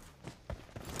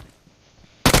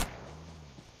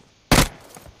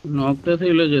નોક તો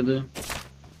થયેલો છે તો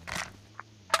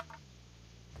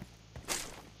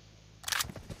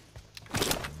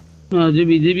હજી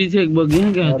બીજી બી છે એક બગી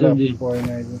હે કે અલા, હજી કોઈન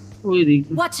આવી કોઈ રીત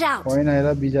Watch out. કોઈન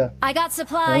આવેલા બીજા I got કોઈને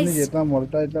supplies. જેટલા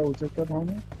મળતા એટલા ઉચકતા થાવ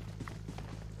ને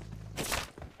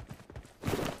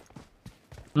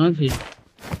નથી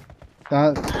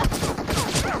ત્યાં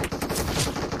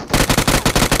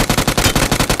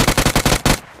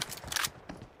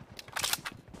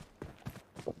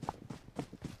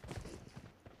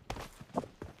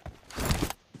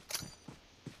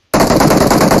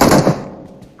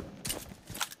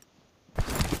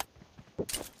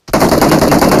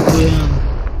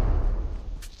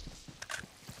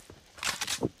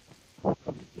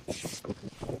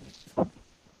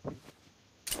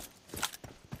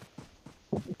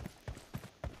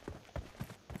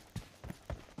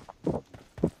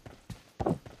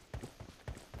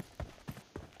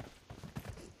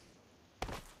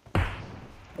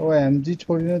वो एमजी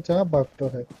छोड़ने चाह भागतो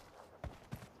है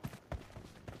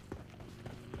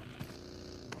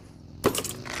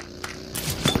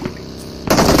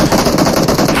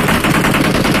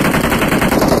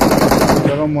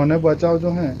चलो मने बचाओ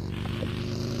जो है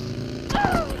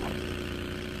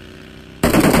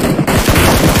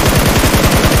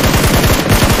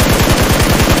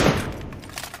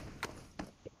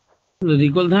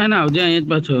રિકોલ થાય ને આવજે અહીંયા જ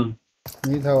પાછો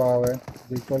नहीं था आवे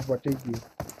रिकॉल पटी की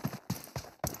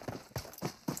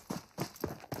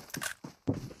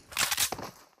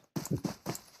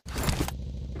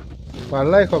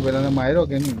પાડલાય ખબર અને માર્યો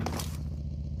કે નહીં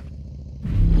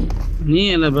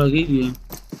નહીં એલા ભાગી ગયો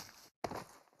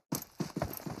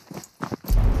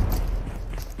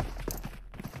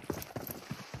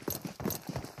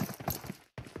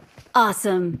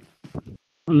Awesome.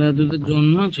 એટલે તું તો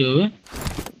ઝોનમાં છે હવે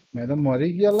મેં તો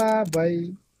મરી ગયેલા ભાઈ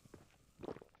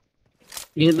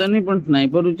એ તો નહીં પણ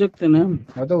સ્નાઈપર ઉચકતે ને એમ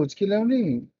હા તો ઉચકી લેવ ની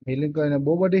હીલિંગ કરીને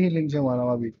બહુ બધી હીલિંગ છે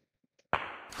મારામાં બી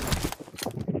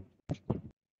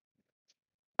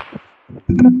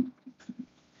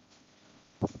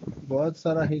बहुत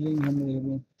सारा हीलिंग है मेरे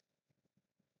में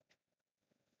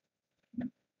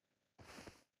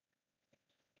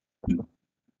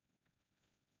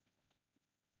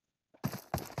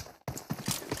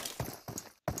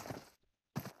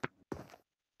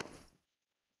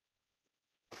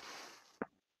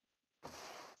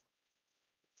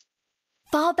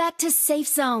Fall back to safe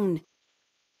zone.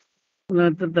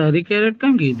 तो तारी कैरेट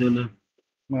कहाँ गई तो ला?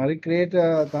 મારી ક્રેટ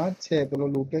ત્યાં જ છે પેલો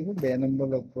લૂટે છે 2 નંબર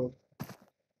લગભગ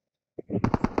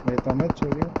એ તમે જ છો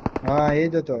કે હા એ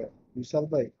જ હતો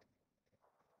વિશાલભાઈ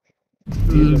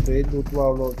એ જ હતો એ જ લૂંટવા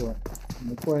આવલો હતો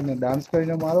મૂકો એને ડાન્સ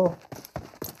કરીને મારો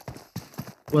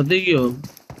પતી ગયો.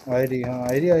 આયરી હા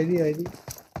આયરી આયરી આયરી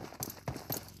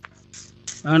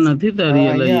આ નથી હા તારી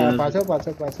એલા અહીંયા યાર. પાછળ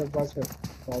પાછળ પાછળ પાછળ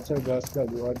પાછળ ઘાસ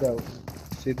બાજુ આ જાઓ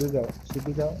સીધું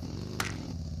જાઓ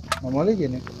મળી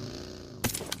ગઈ ને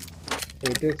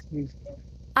attacks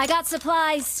I got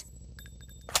supplies.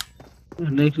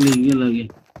 Tax લઈ ગયા લાગે.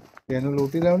 એનું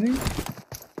લૂંટી લાવ ની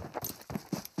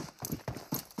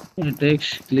ટેક્સ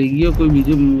લઈ ગયો કોઈ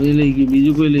બીજું એ લઈ ગયો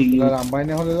બીજું કોઈ લઈ પેલા ગયો. રામભાઈ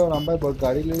ને હું લેલો રામભાઈ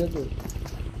ગાડી લઈ લેતો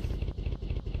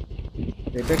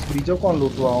એટેક્સ બીજો કોણ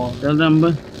લૂંટવા આવો ચાલ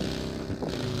રામબા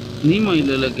નહીં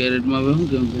મળેલા કેરેટમાં હવે શું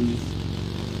કેમ તમે?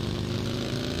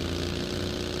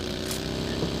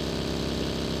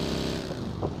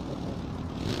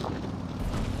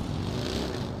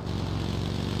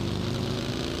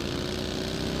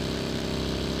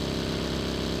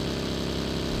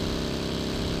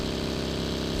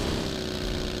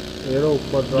 એરો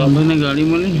ઉપર ડ્રોપ રામભાઈને ગાડી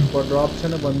મળી ને? ઉપર ડ્રોપ છે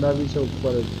ને બંદા બી છે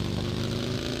ઉપર જ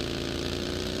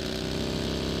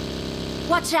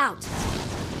Watch out.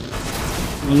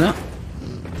 ઓલા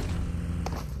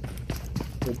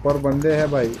ऊपर बंदे हैं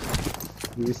भाई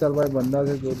विशाल भाई बंदा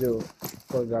से जो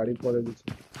ऊपर गाड़ी पड़ेगी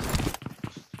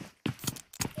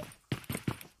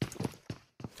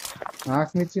आंख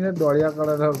नीचे ने दौड़िया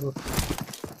करे रहो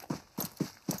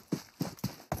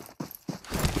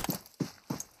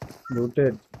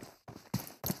looted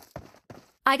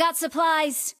I got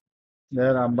supplies.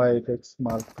 There रामबा एटेक्स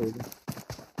mark कर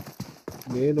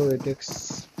ले लो एटेक्स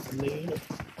ले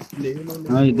लो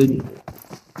હા એ તો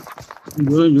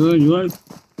જોઈ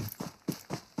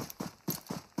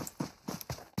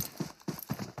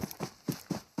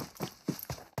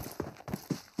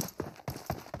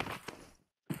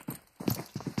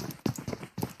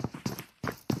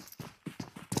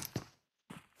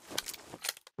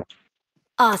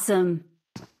Awesome.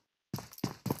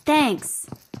 Thanks.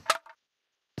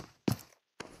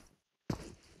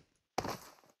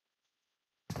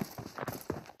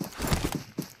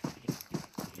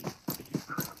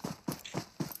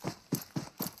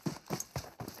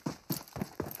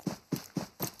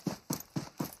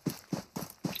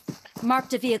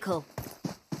 Marked a vehicle.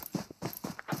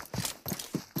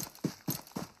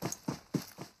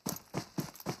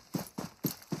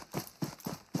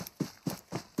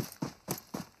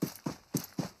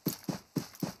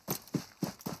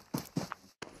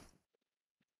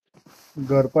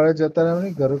 घर पर जता रहो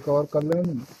नहीं घर कवर कर लो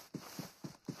नहीं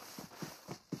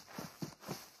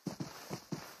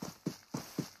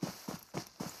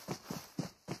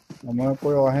हमारा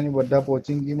कोई वाहन नहीं बड़ा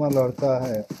पोचिंग में लड़ता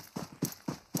है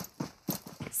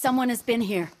Someone has been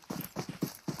here.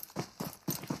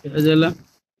 જલા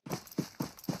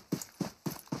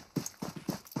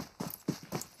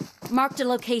Marked a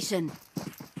location.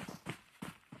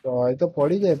 तो आई तो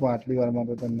पड़ी जाए पांचवी बार में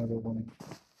तो तन्ने लोगों ने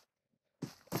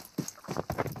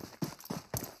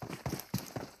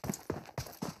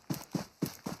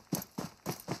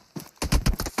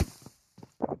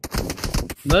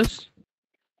બસ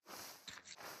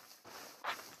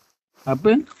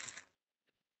આપે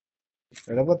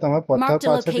એટલે તમે પથ્થર Marked a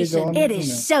પાછળથી location. જવાનું It હતું is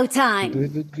ને showtime.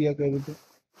 દૂધ ક્રિયા કર્યું હતું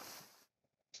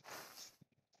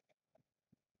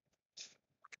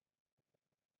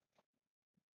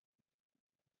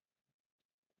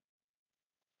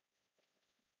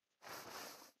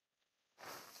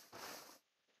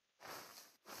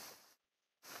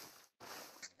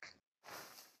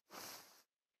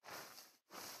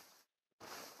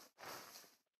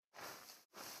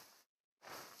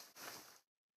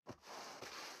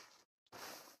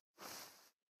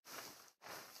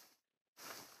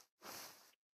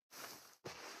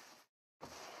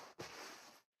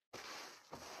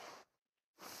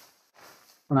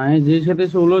પણ અહીંયા જે છે તે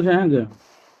સોલો છે હે કે?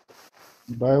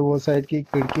 भाई वो साइड की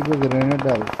खिड़की पे ग्रेनेड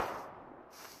डाल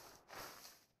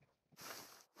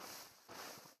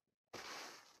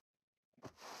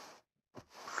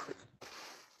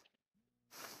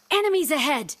Enemies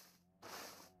ahead.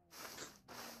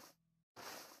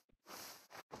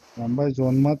 રામભાઈ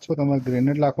ઝોનમાં જ છો તમે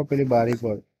ગ્રેનેડ લાખો પેલી બારી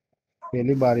પર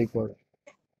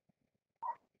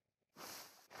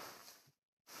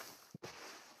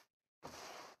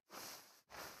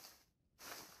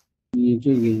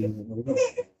નીચે ગઈ બરોબર.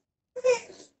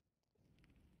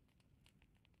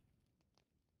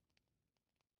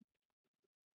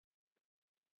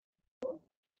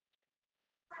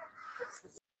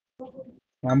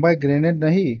 रामभाई ग्रेनेड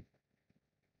नहीं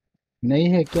नहीं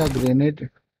है क्या ग्रेनेड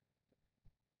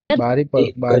બારી એક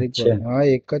જ પર છે હા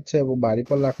એક જ છે वो બારી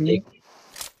પર લાખની એક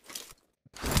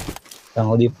ત્યાં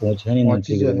સુધી પહોંચવાની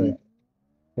પહોંચી નથી કીધું જશે મેં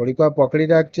થોડીક વાર પકડી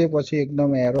રાખજે પછી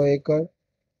એકદમ એરો એ કર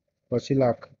પછી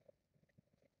લાખ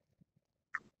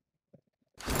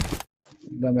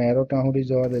એકદમ એરો ત્યાં સુધી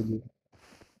જવા દેજે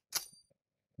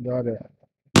જવા દે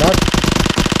લાખ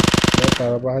બસ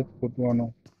તારા પાસે ફૂટવાનો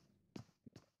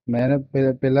मैंने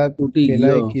पेला તૂટી पेला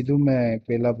ગયો ही कीधु मैं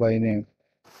पेला भाई ने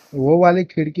वो वाली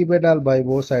खिड़की पे डाल भाई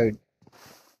वो साइड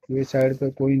ये साइड पे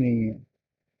कोई नहीं है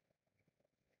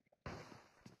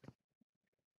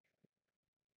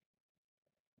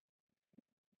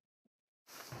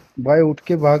भाई उठ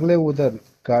के भाग ले उधर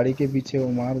गाड़ी के पीछे वो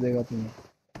मार देगा तुम्हें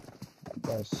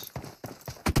बस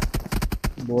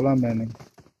बोला मैंने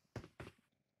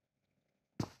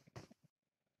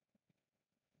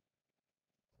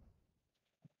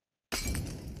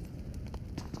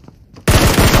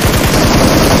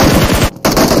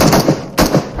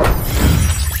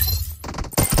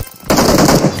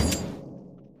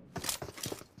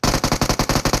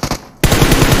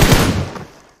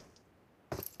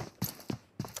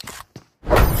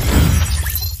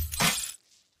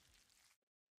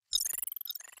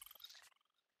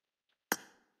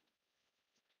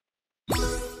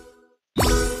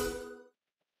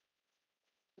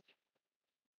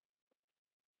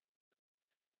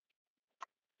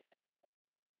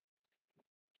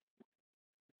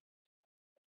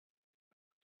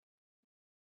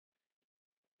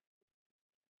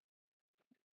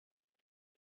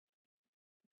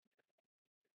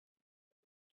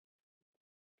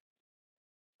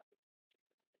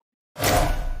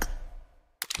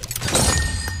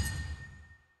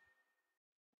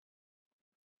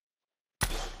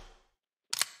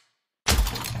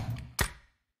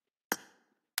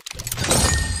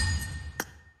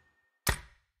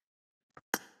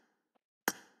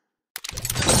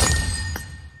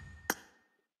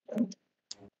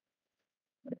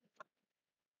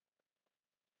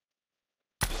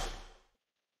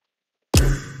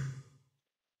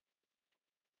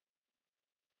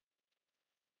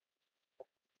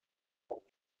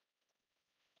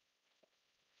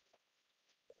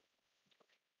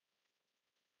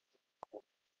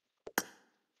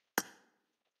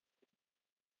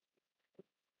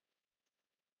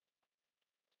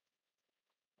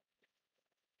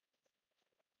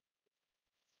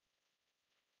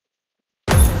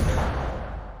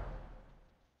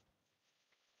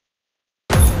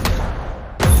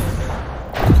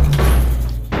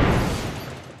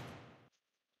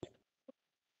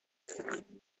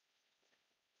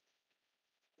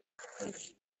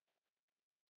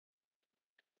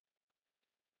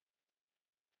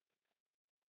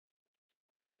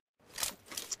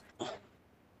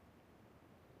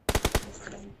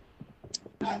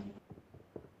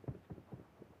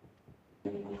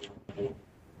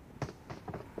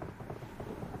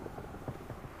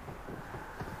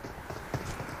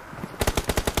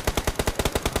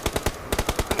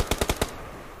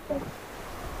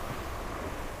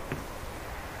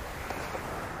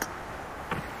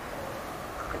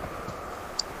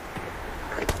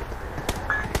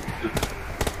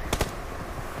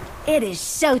It is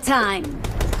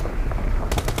showtime!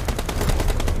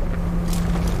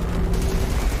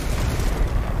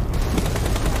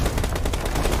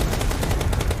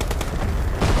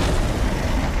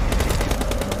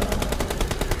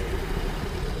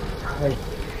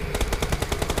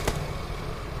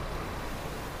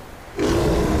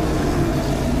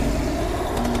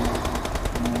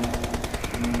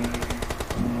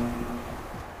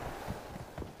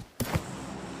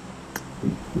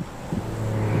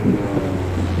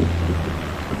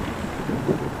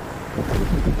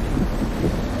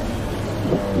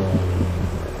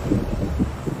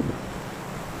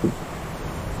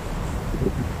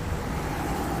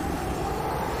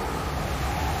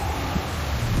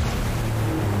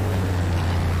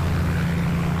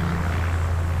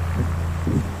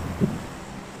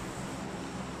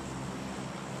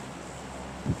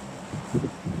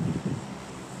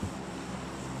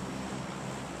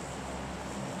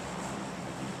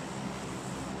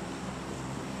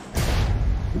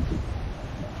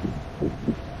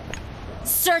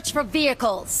 Search for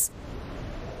vehicles.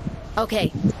 Okay.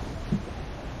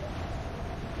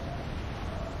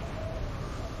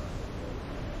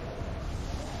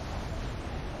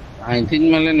 અહીંથી જ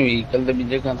મળે ને વ્હીકલ તો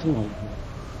બીજે ક્યાંથી મળે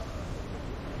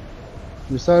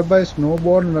વિશાલભાઈ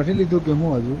સ્નોબોર્ડ નથી લીધું કે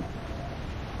હું હજુ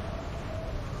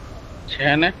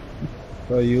છે ને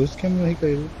તો યુઝ કેમ નહીં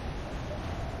કર્યું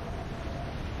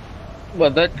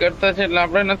બધા જ કરતા છે એટલે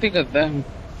આપણે નથી કરતા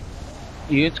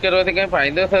યુઝ કરવાથી કઈ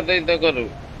ફાયદો થતો હોય તો કરું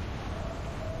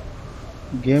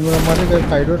गेम रमवाने का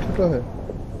फायदो थतो है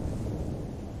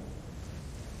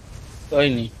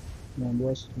कोई नहीं ना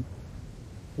बस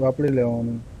वापरी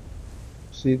लेवानुं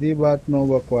सीधी बात नो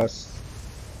बकवास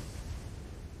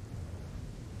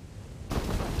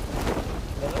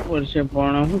बराबर છે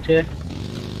પણ શું છે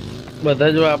બધા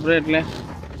જ વાપરે એટલે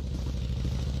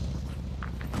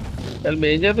ચાલ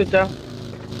બેસી જા તું ચાલ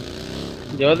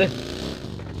જવા દે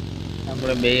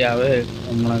આપણે બે આવે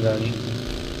હમણાં ગાડી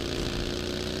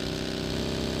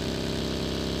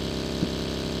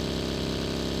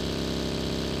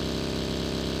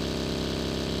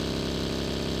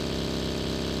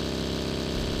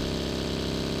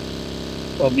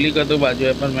પબ્લિક હતું બાજુ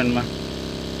એપાર્ટમેન્ટમાં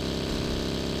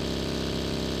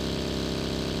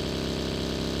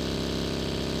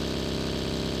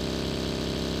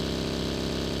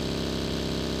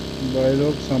भाई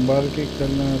लोग संभाल के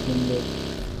चलना है तुम लोग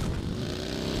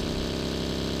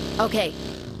Okay.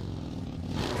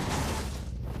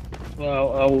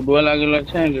 આ ઉડવા લાગેલો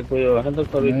છે કે કોઈ હે તો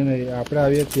ખરું नहीं नहीं આપણે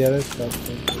આવીએ ત્યારે જ સ્ટાર્ટ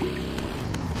થાય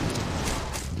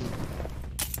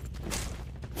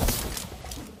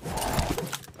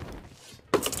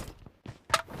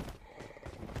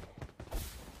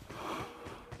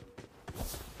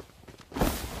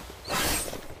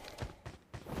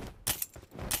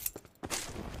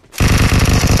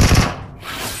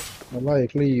अल्लाह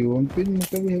एकली यूएमपी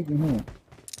मुकवी है कि हूँ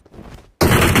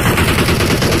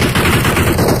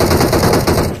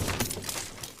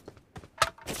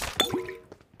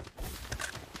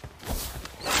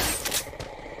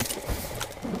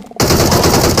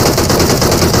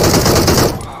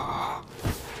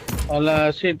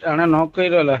અલા શીટ આને નોક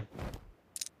કર્યો લા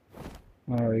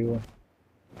हाँ आयो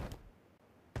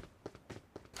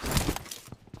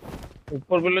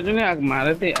ઉપર પેલો છે ને આ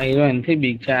મારે તે આયરો એનથી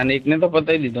બીક છે અને એકને તો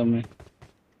પતાવી દીધો મેં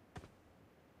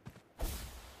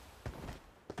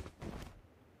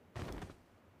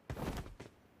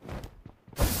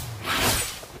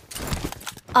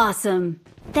Awesome.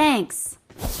 Thanks.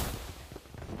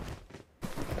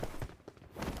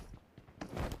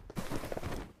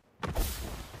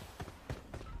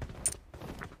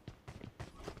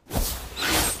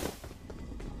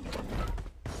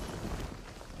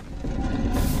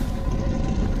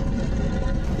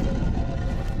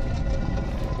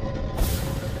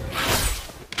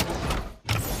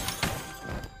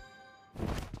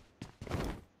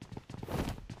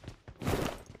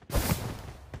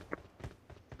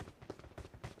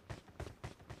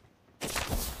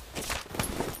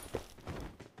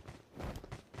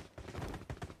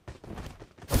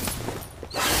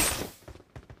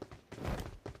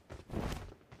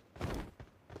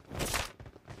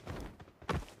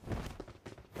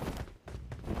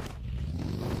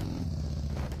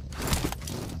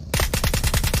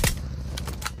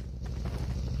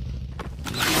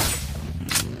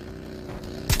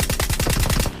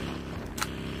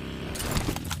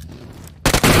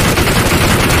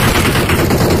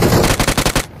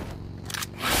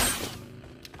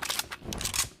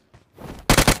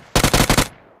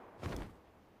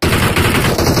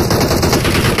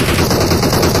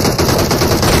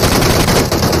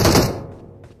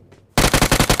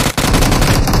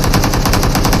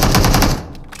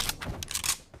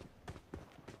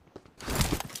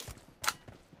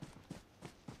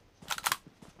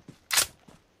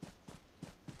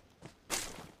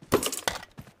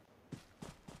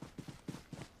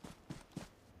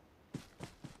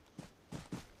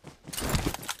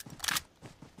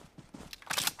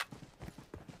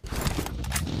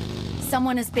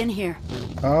 Someone has been here.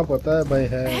 हाँ पता है भाई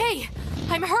है Hey,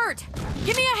 I'm hurt.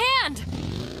 Give me a hand.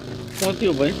 શું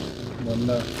થયું ભાઈ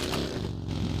बंदा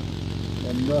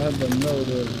बंदा है बंदा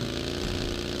उधर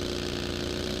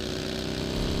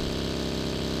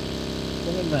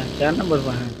કોને ભાઈ 4 નંબર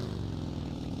પર હે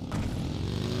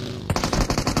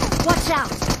Watch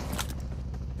out.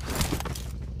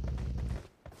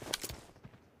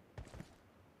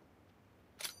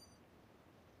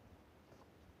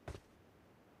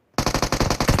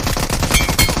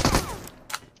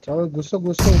 चलो गुस्सा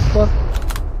गुस्सा ऊपर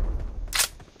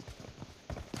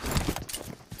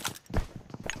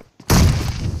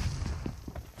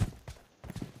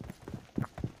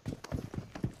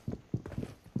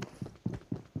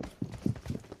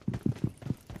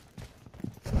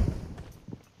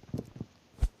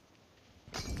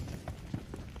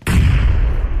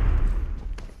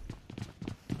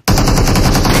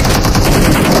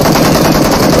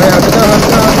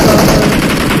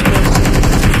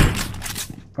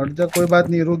हट जा कोई बात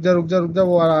नहीं रुक जा रुक जा रुक जा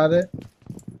वो आ रहे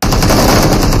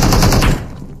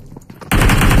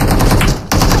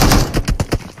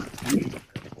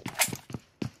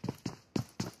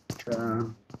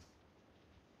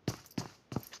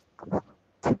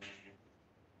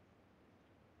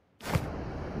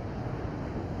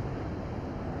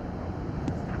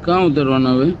कहाँ उतरवाना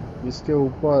है? इसके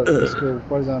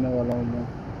ऊपर जाने वाला हूँ मैं।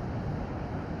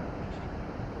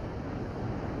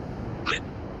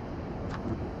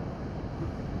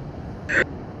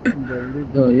 जल्दी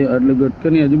तो ये आटले गटका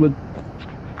नहीं आजू बाजू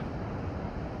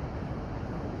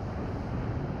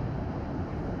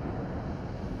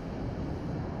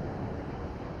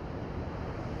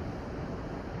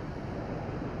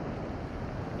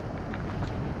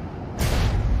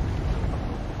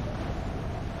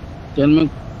चल मैं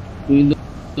कूद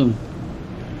दूँ।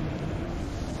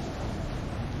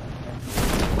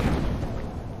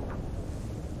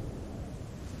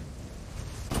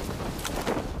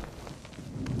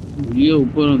 ये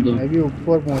ऊपर हो तो मैं भी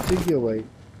ऊपर पहुंच ही गया भाई।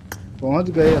 पहुंच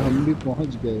गए, हम भी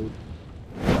पहुंच गए।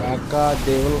 काका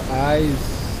डेवल आइज,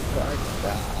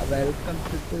 काका welcome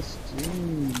to the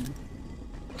stream.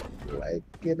 Like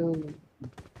करो।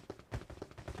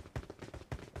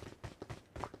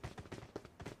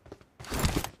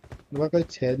 वो कोई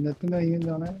छेद नहीं ना, ये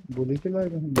जाना है बोली के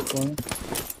लायक हम कौन।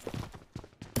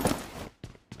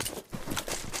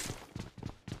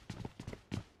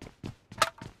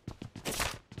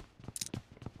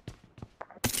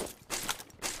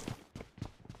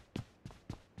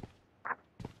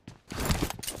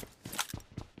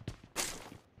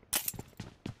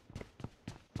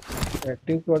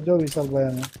 एक्टिव कर दो विशाल भाई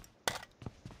हमें।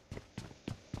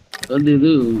 कर दे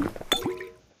दो।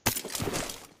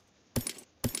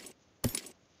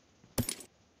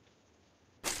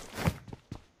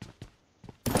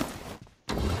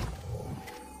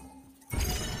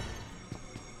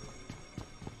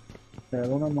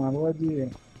 पैरों में मारवा दिए।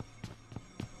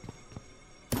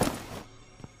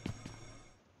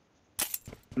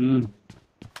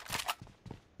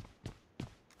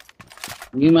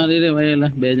 ये मारी रे भाई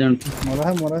अल्लाह बेजन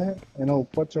मरा है एना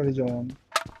ऊपर चढ़ी जाओ हम।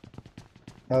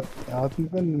 हाथ में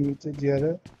तो नीचे जिया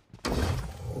रे,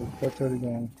 ऊपर चढ़ी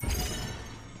जाओ।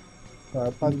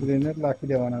 4-5 ग्रेनेड लाके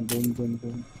देवाना धूम धूम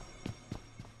धूम।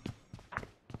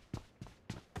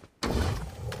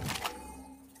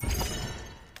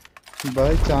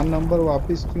 भाई 4 नंबर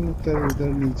वापस क्यों उधर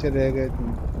नीचे रह गए तुम?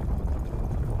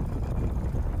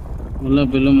 अल्लाह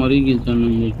पहले मरी गई सन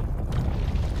नंबर।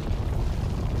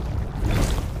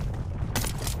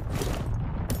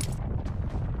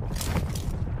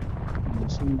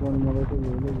 मशीन गन मारो तो ले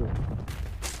लो।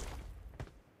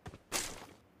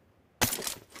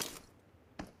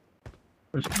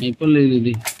 स्नाइपर ले ली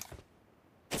थी।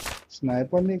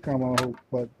 स्नाइपर नहीं काम हो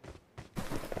ऊपर।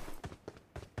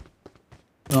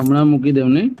 तो हमारा मुकी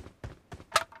देवने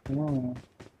हाँ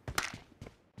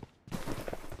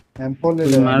M4 ले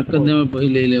कोई ले मार कर दे मैं पहले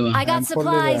ले लेवा। I got M4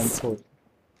 ले ले supplies. M4।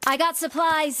 I got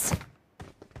supplies.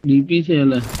 DP से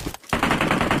अल्लाह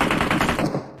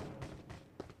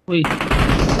ओए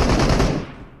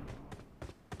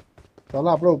चलो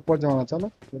આપણે ઉપર જવાના ચાલો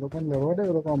એ લોકોને લડવા દે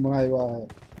એ લોકો હમણાં આવ્યા હે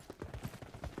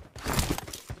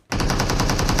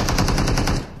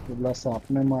પેલા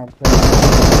સાપને મારતા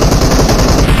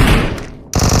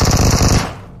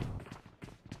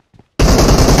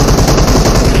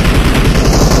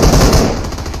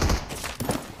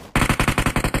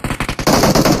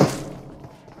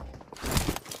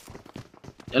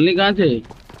चलनी कहाँ से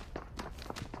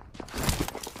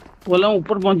बोला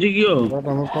ऊपर पहुंची गयो।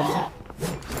 તમે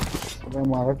પણ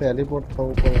મારો ટેલિપોર્ટ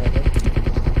થવું પડે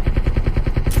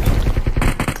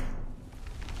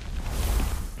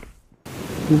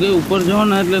क्योंकि ऊपर जाओ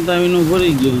ना એટલે તાવીને ऊपर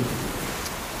ही गयो।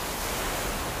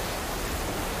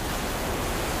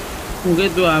 क्योंकि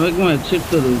तो आवे कि मैं एक्सेप्ट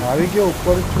करूँ। આવી ગયો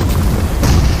ઉપર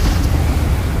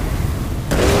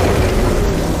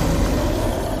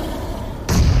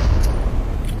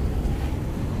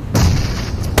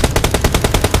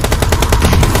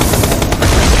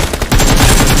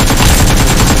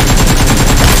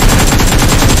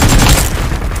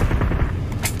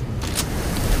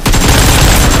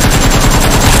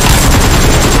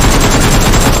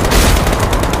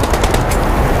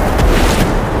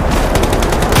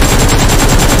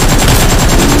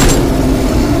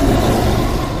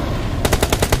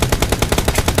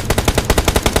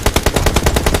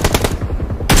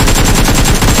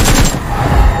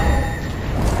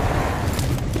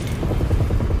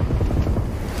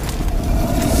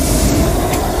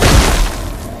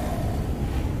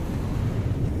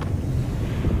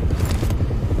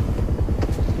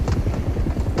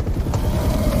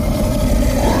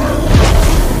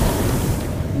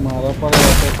મારા પર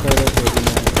અટેક કર્યો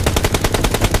કોઈને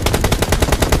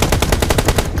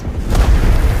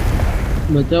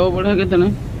बचाव पड़ा कि तने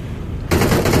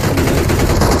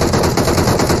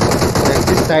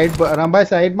એક્ઝિટ સાઈડ રામ ભાઈ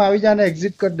સાઈડ માં આવી જાને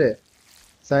એક્ઝિટ કર દે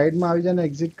સાઈડ માં આવી જાને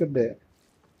એક્ઝિટ કર દે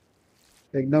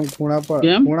એકદમ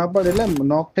કેમ ખૂણા પર એટલે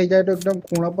નોક થઈ જાય તો એકદમ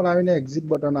ખૂણા પર આવીને એક્ઝિટ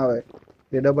બટન આવે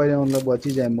તે દબાઈને મતલબ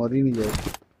બચી જાય મરી નહીં જાય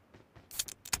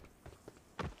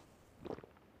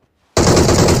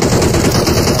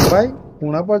ભાઈ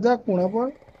ખૂણા પર જા ખૂણા પર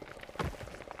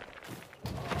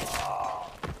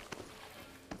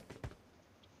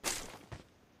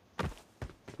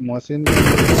મશીન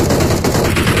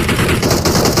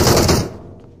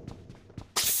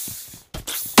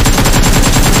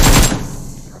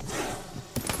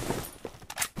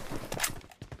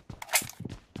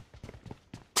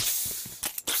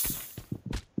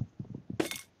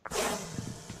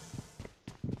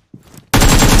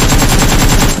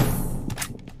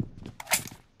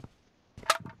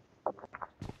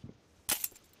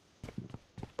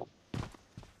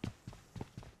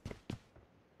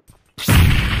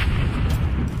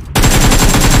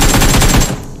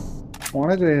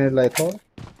કોણે ગ્રેનેડ લાખ્યો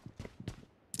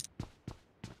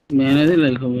મેં નથી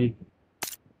લખ્યો ભાઈ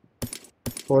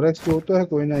ફોરેક્સ જોતો હે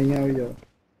કોઈને અહીંયા આવી જાવ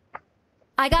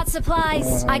I got supplies.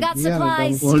 I got ગયા ને એકદમ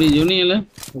supplies. ઘોડી જો નહીં એટલે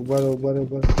ઉભા રહો ઉભા રહો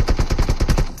ઉભા રહો.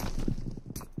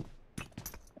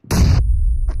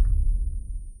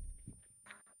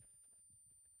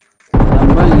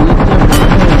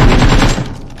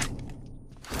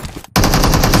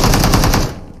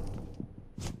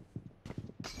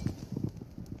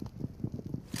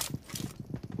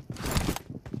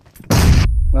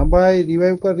 રામભાઈ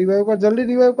રામભાઈ રિવાઇવ કર જલ્દી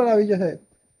રિવાઇવ કર આવી જશે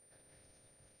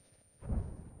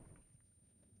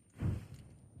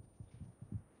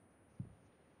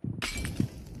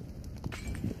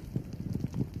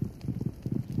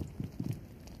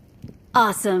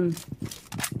Awesome.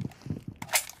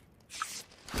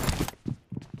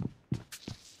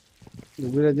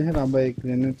 ઉભી રહેજે હે રામભાઈ એક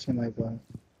ગ્રેનેડ છે મારી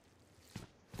પાસે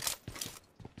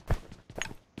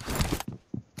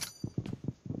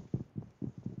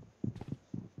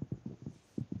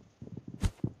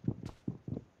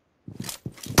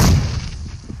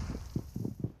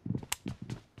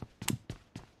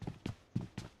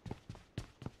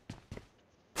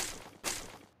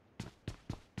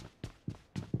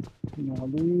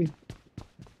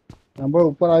રામભાઈ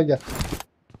ઉપર આવી જા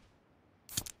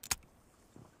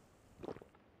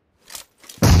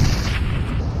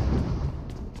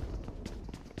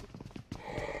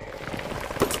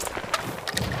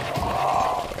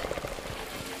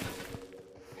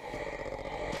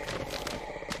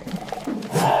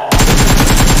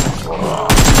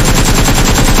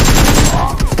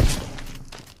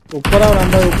ऊपर आओ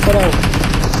रामभाई ऊपर आओ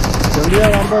जल्दी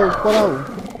आओ रामभाई ऊपर आओ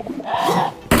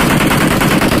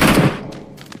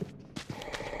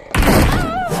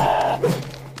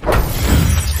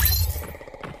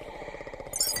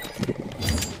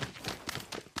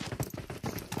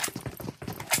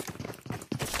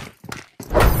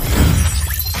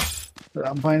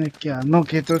रामभाई ने क्या नो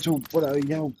खेतो छो ऊपर આવી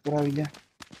ગયા ऊपर આવી ગયા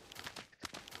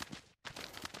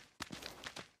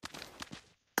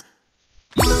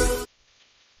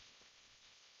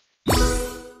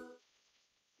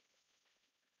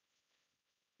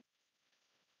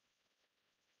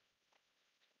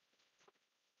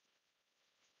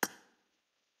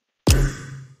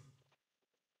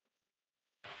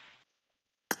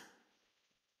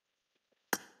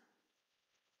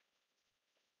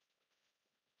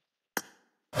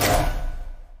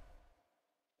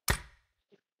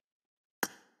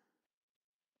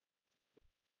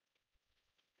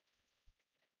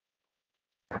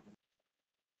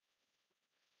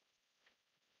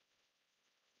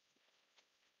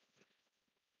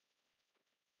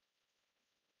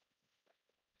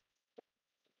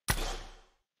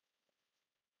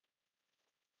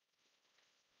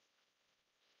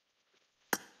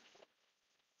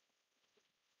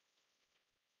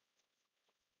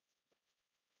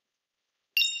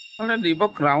અરે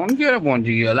દીપક ક્રાઉન ક્યારે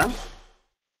પહોંચી ગયો લા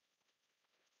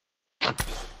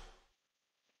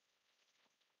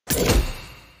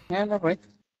હે ને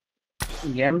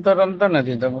ભાઈ ગેમ તો રમતો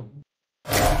નથી તમે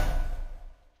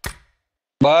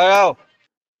બરાબર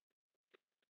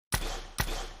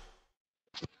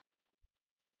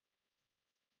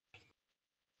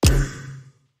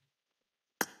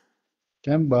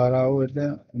કેમ બહાર આવો એટલે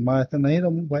મારે તો નહીં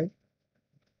રમવું ભાઈ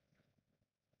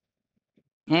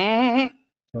હા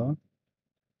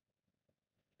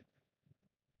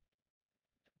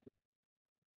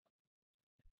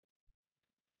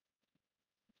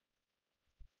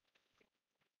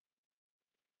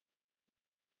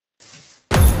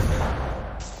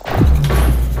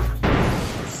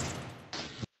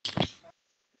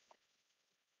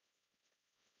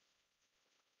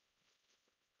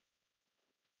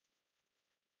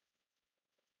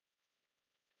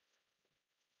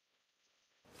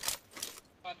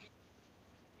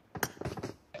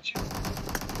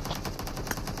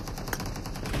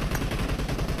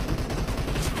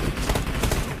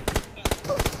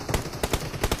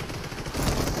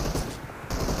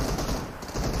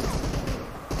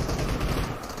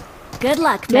Good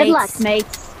luck, Good mates. luck,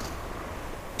 mates.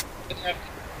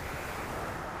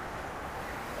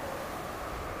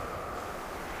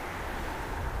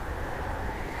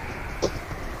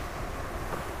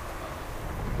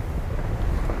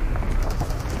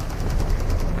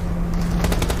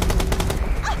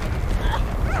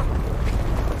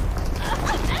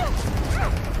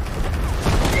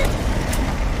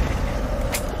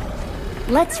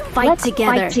 Let's fight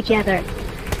together. Fight together.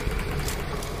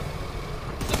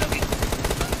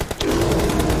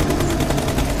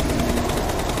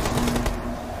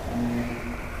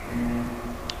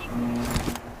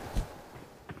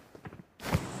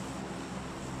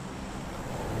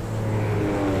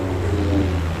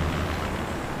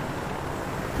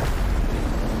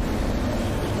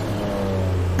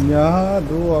 यहाँ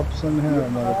दो ऑप्शन है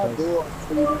हमारे पास।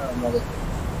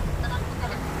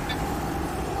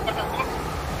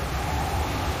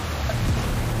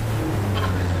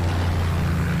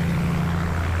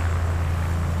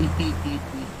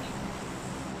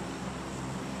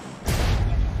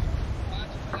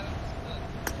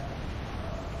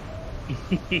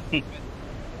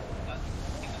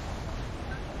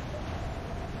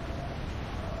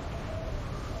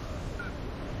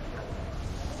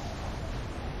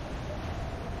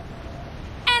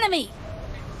 Enemy!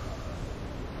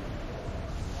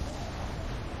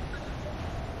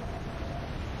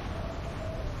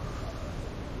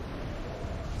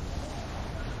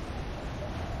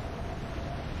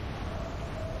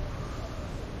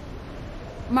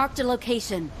 Marked a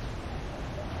location.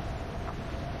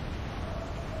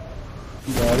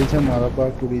 गाड़ी से मारा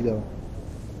पास टूटी जाओ।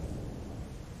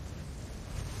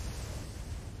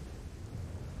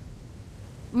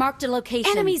 Marked a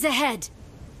location. Enemies ahead.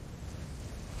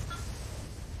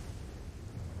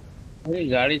 अरे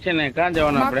गाड़ी છે ને કहाँ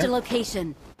જવાનું Marked a આપણે? location.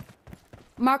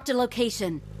 Marked a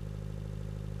location.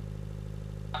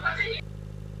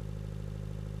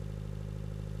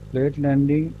 Plate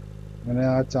landing અને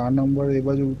આ 4 નંબર એ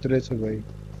બાજુ ઉતરે છે ભાઈ.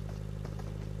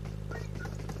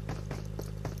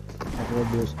 આપણો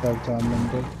દોસ્તાર 4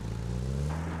 number.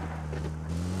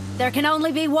 There can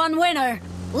only be one winner.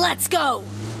 Let's go.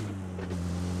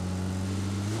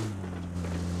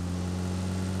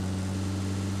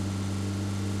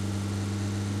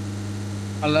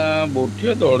 અલા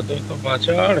બોટિયો દોડતો તો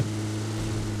પાછળ.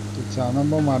 તો 4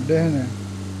 નંબર માર દે હે ને.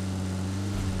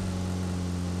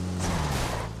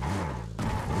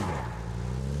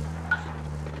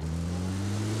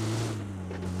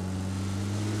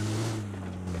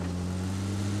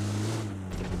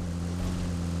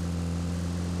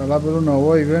 પેલા પેલું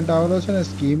નવો ઇવેન્ટ આવેલો છે ને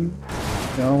સ્કીમ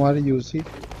તેમાં મારી યુસી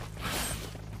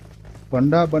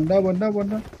બંડા બંડા બંડા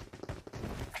બંડા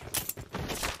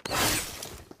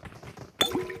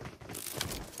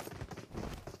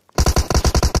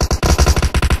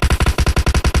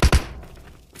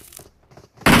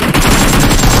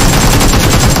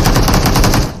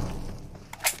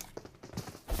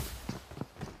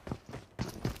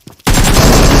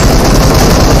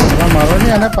મારો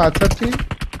નહીં અને પાછળથી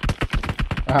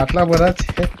આટલા બધા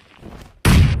છે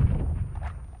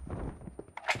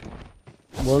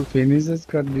બોલ ફિનિશ જ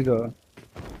કરી દીધો.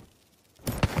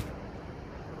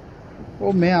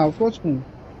 ઓ મેં આવતો છું.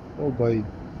 ઓ ભાઈ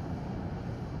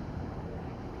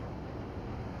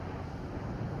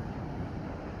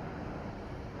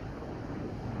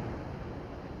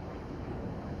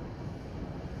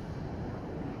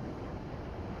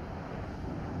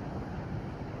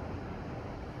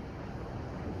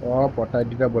પટાઈ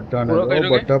દીધા બધાને.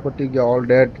 બધા પટી ગયા. All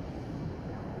dead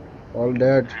all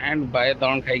dead. And ભાઈ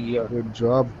દોણ ખાઈ ગયો. ગુડ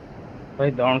જોબ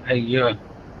ભાઈ દોણ ખાઈ ગયો.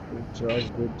 Good job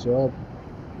good job.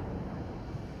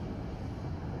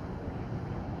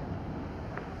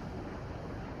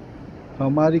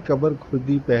 हमारी कबर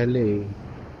खुद ही पहले.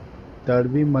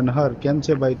 तड़वी मनहर केम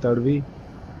છે ભાઈ? તડવી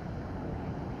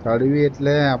તડવી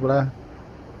એટલે આપડા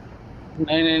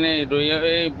નહીં નહીં નહીં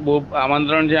રોયા એ બહુ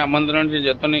આમંત્રણ છે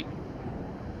જતો નહીં.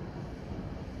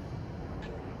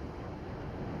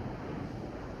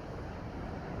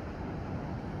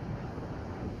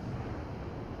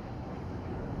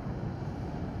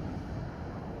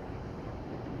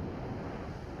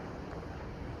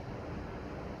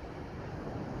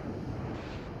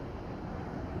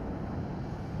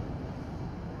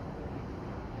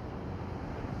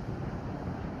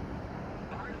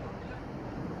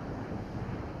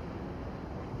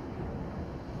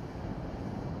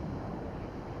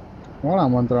 કોણ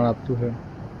આમંત્રણ આપતું છે?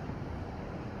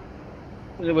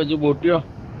 એ બાજુ બોટિયો.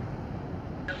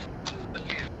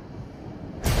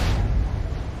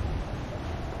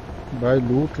 ભાઈ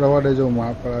લૂંટ રવા દેજો.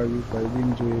 માં પડાવી કઈ બી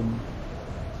જોઈએ નહીં.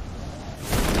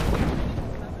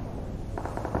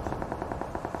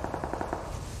 1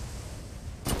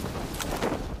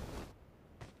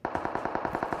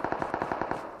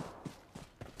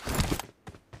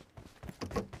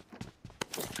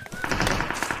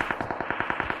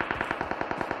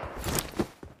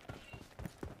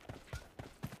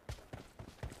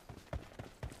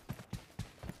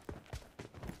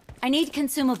 need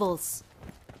consumables.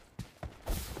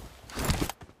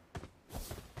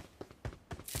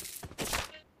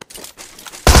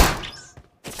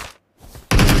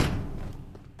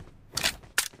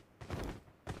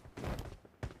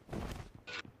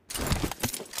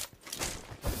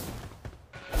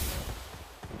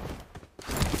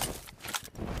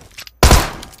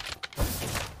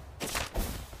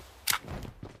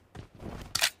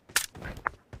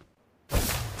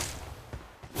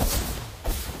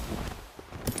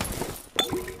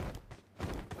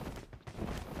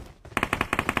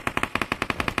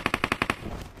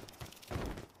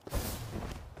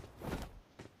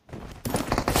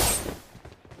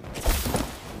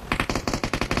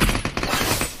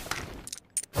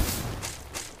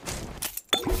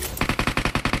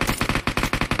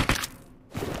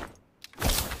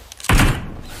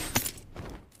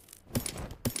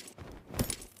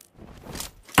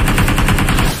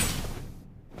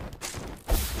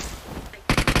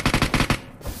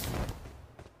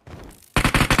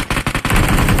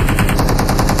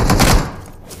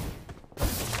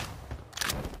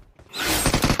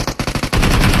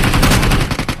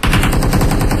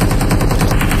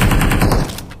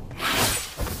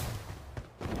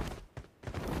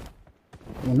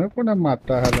 उन्हें कोने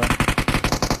मारता है ला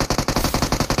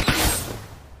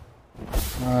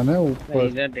आने ऊपर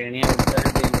इधर टेनिया उधर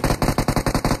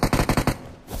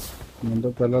मैं तो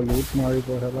पहला लूट मारी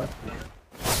तो है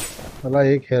ला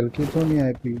एक हेल्थ की तो नहीं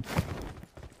आई पी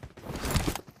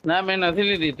ना मैं નથી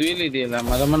લીધી તું લીધી એલા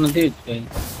મારામાં નથી જ કઈ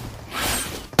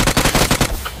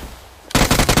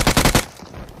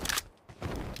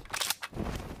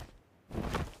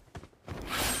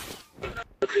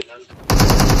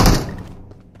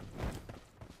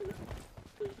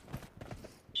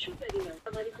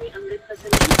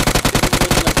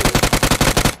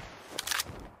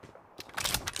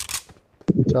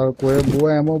ચાલ કોઈ બહુ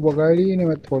એમો બગાડી ને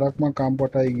મેં થોડાક માં કામ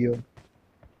પટાઈ ગયો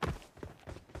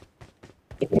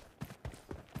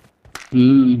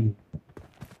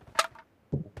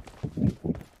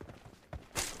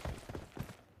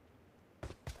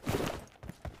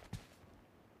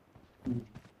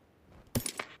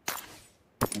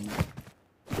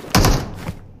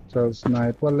चल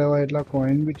स्नाइपर लेवा એટલા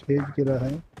કોઈન બી ઠેજ કર્યા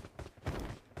હે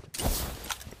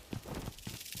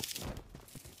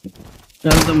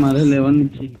ચાલ તો મારે લેવાનું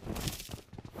છે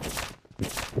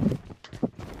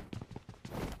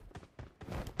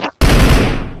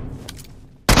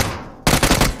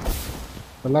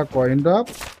પેલા કોઈન તો આપ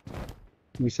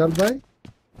વિશાલ ભાઈ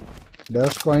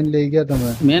 10 કોઈન લઈ ગયા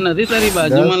તમે મેં નથી તારી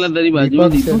બાજુમાં લા તારી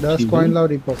બાજુમાં દીપક છે દીપક 10 કોઈન લાવ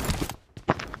દીપક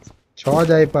 6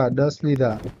 જ આપ્યા 10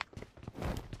 લીધા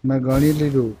मैं गणी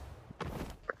लीधु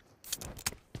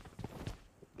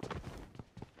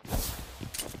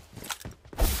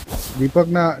दीपक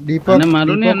ना दीपक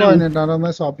दीपक होय ने तारो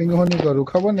मैं शॉपिंग हो नहीं करू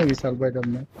खबर ने विशाल भाई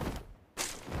तमने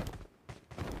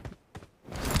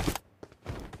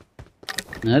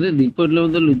अरे दीपक लो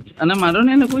तो अने मारो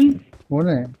ने कोई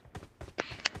कोने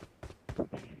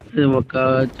से वका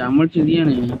चामड़ चिड़िया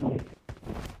ने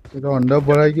ये तो अंडा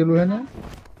भराई गेलु है ने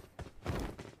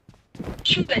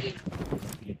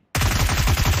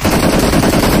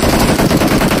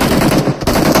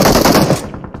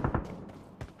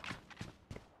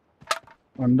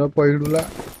अंडा पड़ूला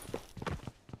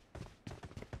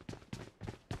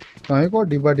कहीं को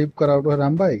डिबा डिप कराव तो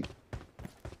राम भाई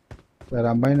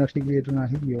नहीं गए तो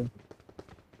नहीं गयो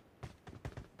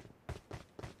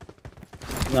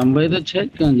राम भाई तो छे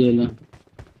क्या जेला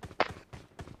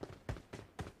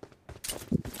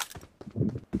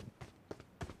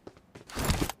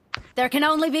There can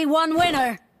only be one winner.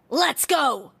 Let's go.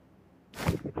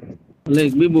 એટલે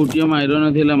એક બી બોટિયો માર્યો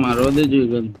નથી એટલે મારવા દે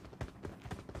જોઈ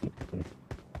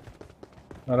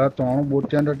अरे त्रण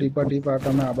बोटिया तो टीपा टीपा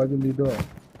તમે આ બાજુ લીધો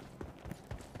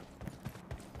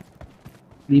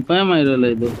દીપાએ માર્યો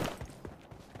લઈ દો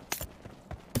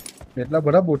એટલા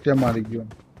બધા બોટિયા મારી ગયો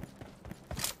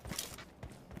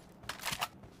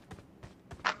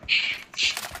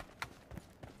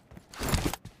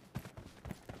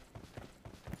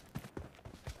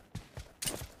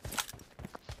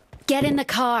Get in the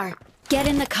car. Get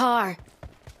in the car.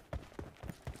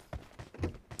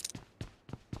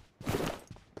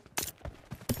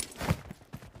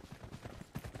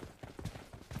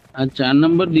 આ 4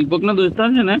 નંબર દીપક ના દોસ્તાર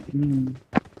છે ને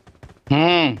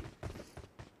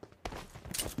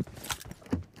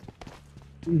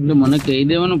એટલે મને કહી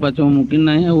દેવાનું પાછો મૂકીને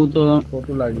નહીં આવું તો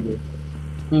ખોટું લાગી જાય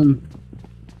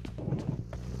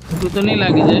ખોટું તો નહીં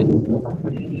લાગી જાય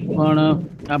પણ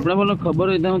આપણે બોલો ખબર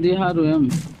હોય ત્યાં સુધી સારું એમ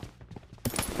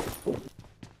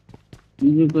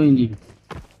બીજું કોઈ નહીં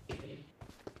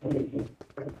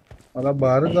અલા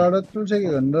બહાર ગાડતું છે કે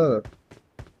અંદર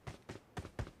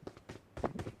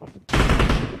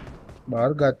બહાર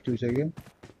ગાડતું છે કે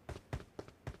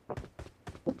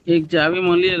એક ચાવી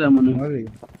મળી એલા મને મળી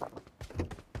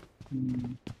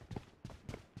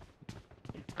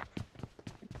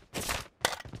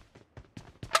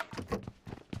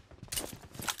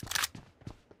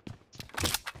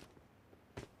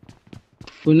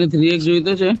કોઈને 3x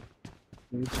જોઈતો છે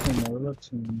મળેલો જ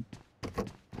છે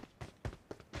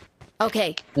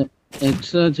Okay,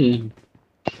 એક્સ્ટ્રા છે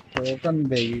ટોકન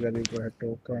ભેગી કરી કોઈ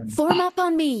token form up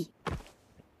on me.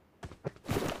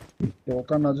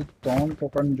 Token હજુ 3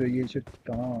 ટોકન જોઈએ છે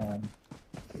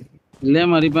 3 લે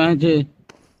મારી પાસે છે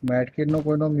મેડકિટ નો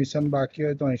કોઈનો મિશન બાકી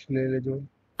હોય તો અહીં લઈ લેજો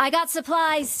I got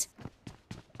supplies.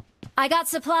 I got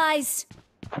supplies.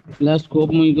 પેલા સ્કોપ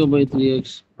મૂક્યો ભાઈ 3x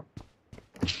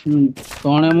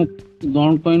ત્રણ અમુક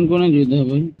 3 પોઈન્ટ કોને જોઈતા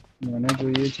ભાઈ મને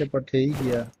જોઈએ છે પણ થઈ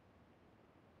ગયા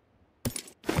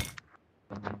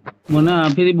મને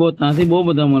આફીથી બહુ ત્યાંથી બહુ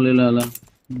બધા મળેલા હતા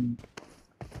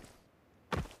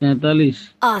 43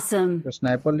 Awesome. તો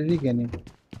સ્નાઈપર લીધી કે નહીં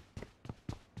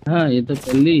હા એ તો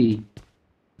પહેલી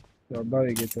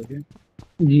દબાવી ગઈ તો કે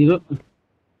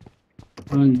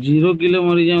 0 કિલો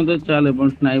મરી જાવ તો ચાલે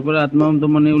પણ સ્નાઈપર હાથમાં તો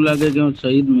મને એવું લાગે કે હું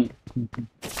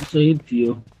શહીદ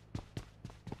થયો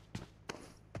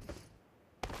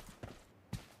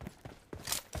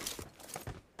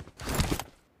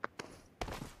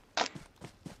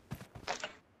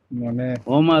મને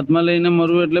ઓમ હાથમાં લઈને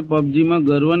મરવું એટલે પબજી માં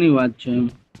ગર્વની વાત છે એમ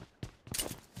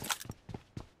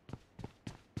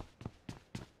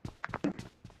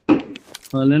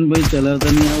હલેન ભાઈ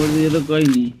ચલાવતા નહીં આવડતું એ તો કઈ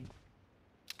નહીં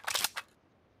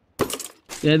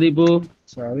કે દીપો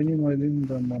ચાવી નહીં મળી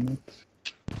ને મને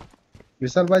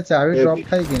વિશાલભાઈ ચાવી ડ્રોપ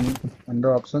થાય કે નહીં અંદર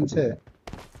ઓપ્શન છે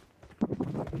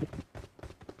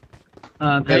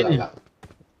હા કઈ ને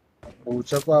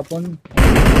પૂછકો આપો ને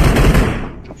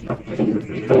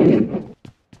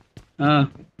હા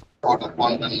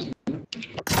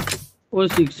ઓ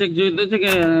શિક્ષક જોઈતો છે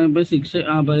કે ભાઈ શિક્ષક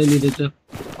હા ભાઈ લીધે છે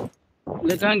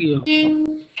એટલે ક્યાં ગયો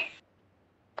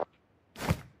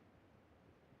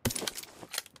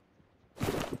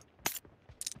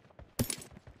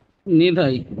નહીં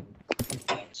થાય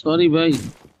સોરી ભાઈ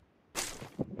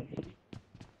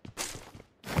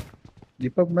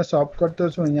દીપક મેં શોપ કરતો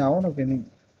છું અહીંયા આવો ને કે નહીં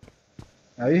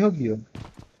આવી હો ગયો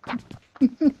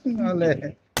હાલે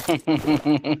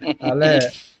હાલે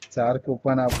 4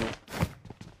 કૂપન આપો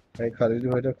કઈ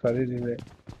ખરીદ્યું હોય તો ખરીદી લે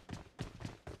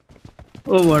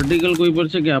ઓ વર્ટિકલ કોઈ પર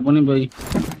છે કે આપણને ભાઈ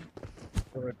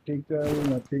વર્ટિકલ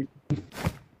નથી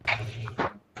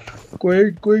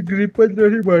કોઈ ગ્રીપ જ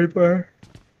નથી મારી પાસે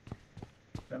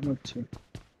એમ જ છે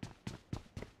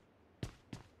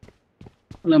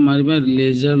એટલે મારી પાસે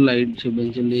લેઝર લાઇટ છે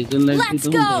ભાઈ છે લેઝર લાઇટ થી તો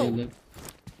Let's શું થાય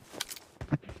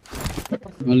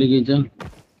મળી ગઈ છે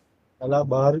અલા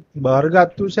બહાર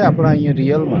ગાતું છે આપણા અહીંયા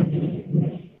રિયલમાં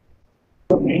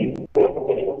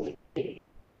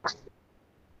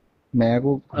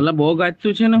મેગુ અલા બહુ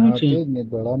ગાચતું છે ને શું છે ને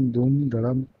ધડમ ધૂમ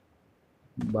ધડમ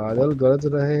बादल गरज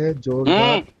रहे हैं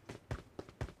जोरदार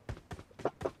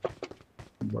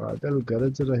बादल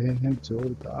गरज रहे हैं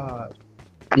जोरदार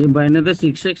એ ભાઈને તો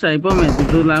શિક્ષક આપ્યો મેં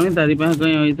તું લાવી તારી પાસે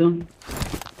કઈ હોય તો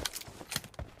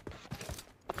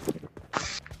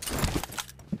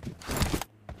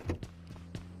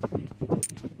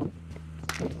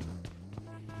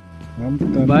हम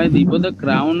ભાઈ દીપો તો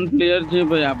ક્રાઉન પ્લેયર છે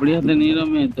ભાઈ આપણી હાથે નહીં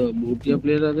રમે તો બુટિયા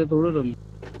પ્લેયર હાથે થોડો રમે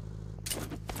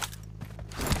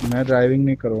मैं ड्राइविंग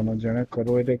नहीं करवाना जेने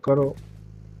करो એટલે કરો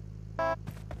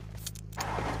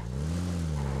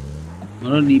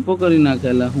મારો દીપો કરી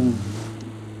નાખેલા હું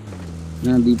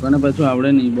ના દીપાને પાછું આવડે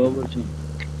નહીં બરોબર છે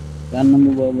 4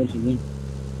 નંબર બરોબર છે ભાઈ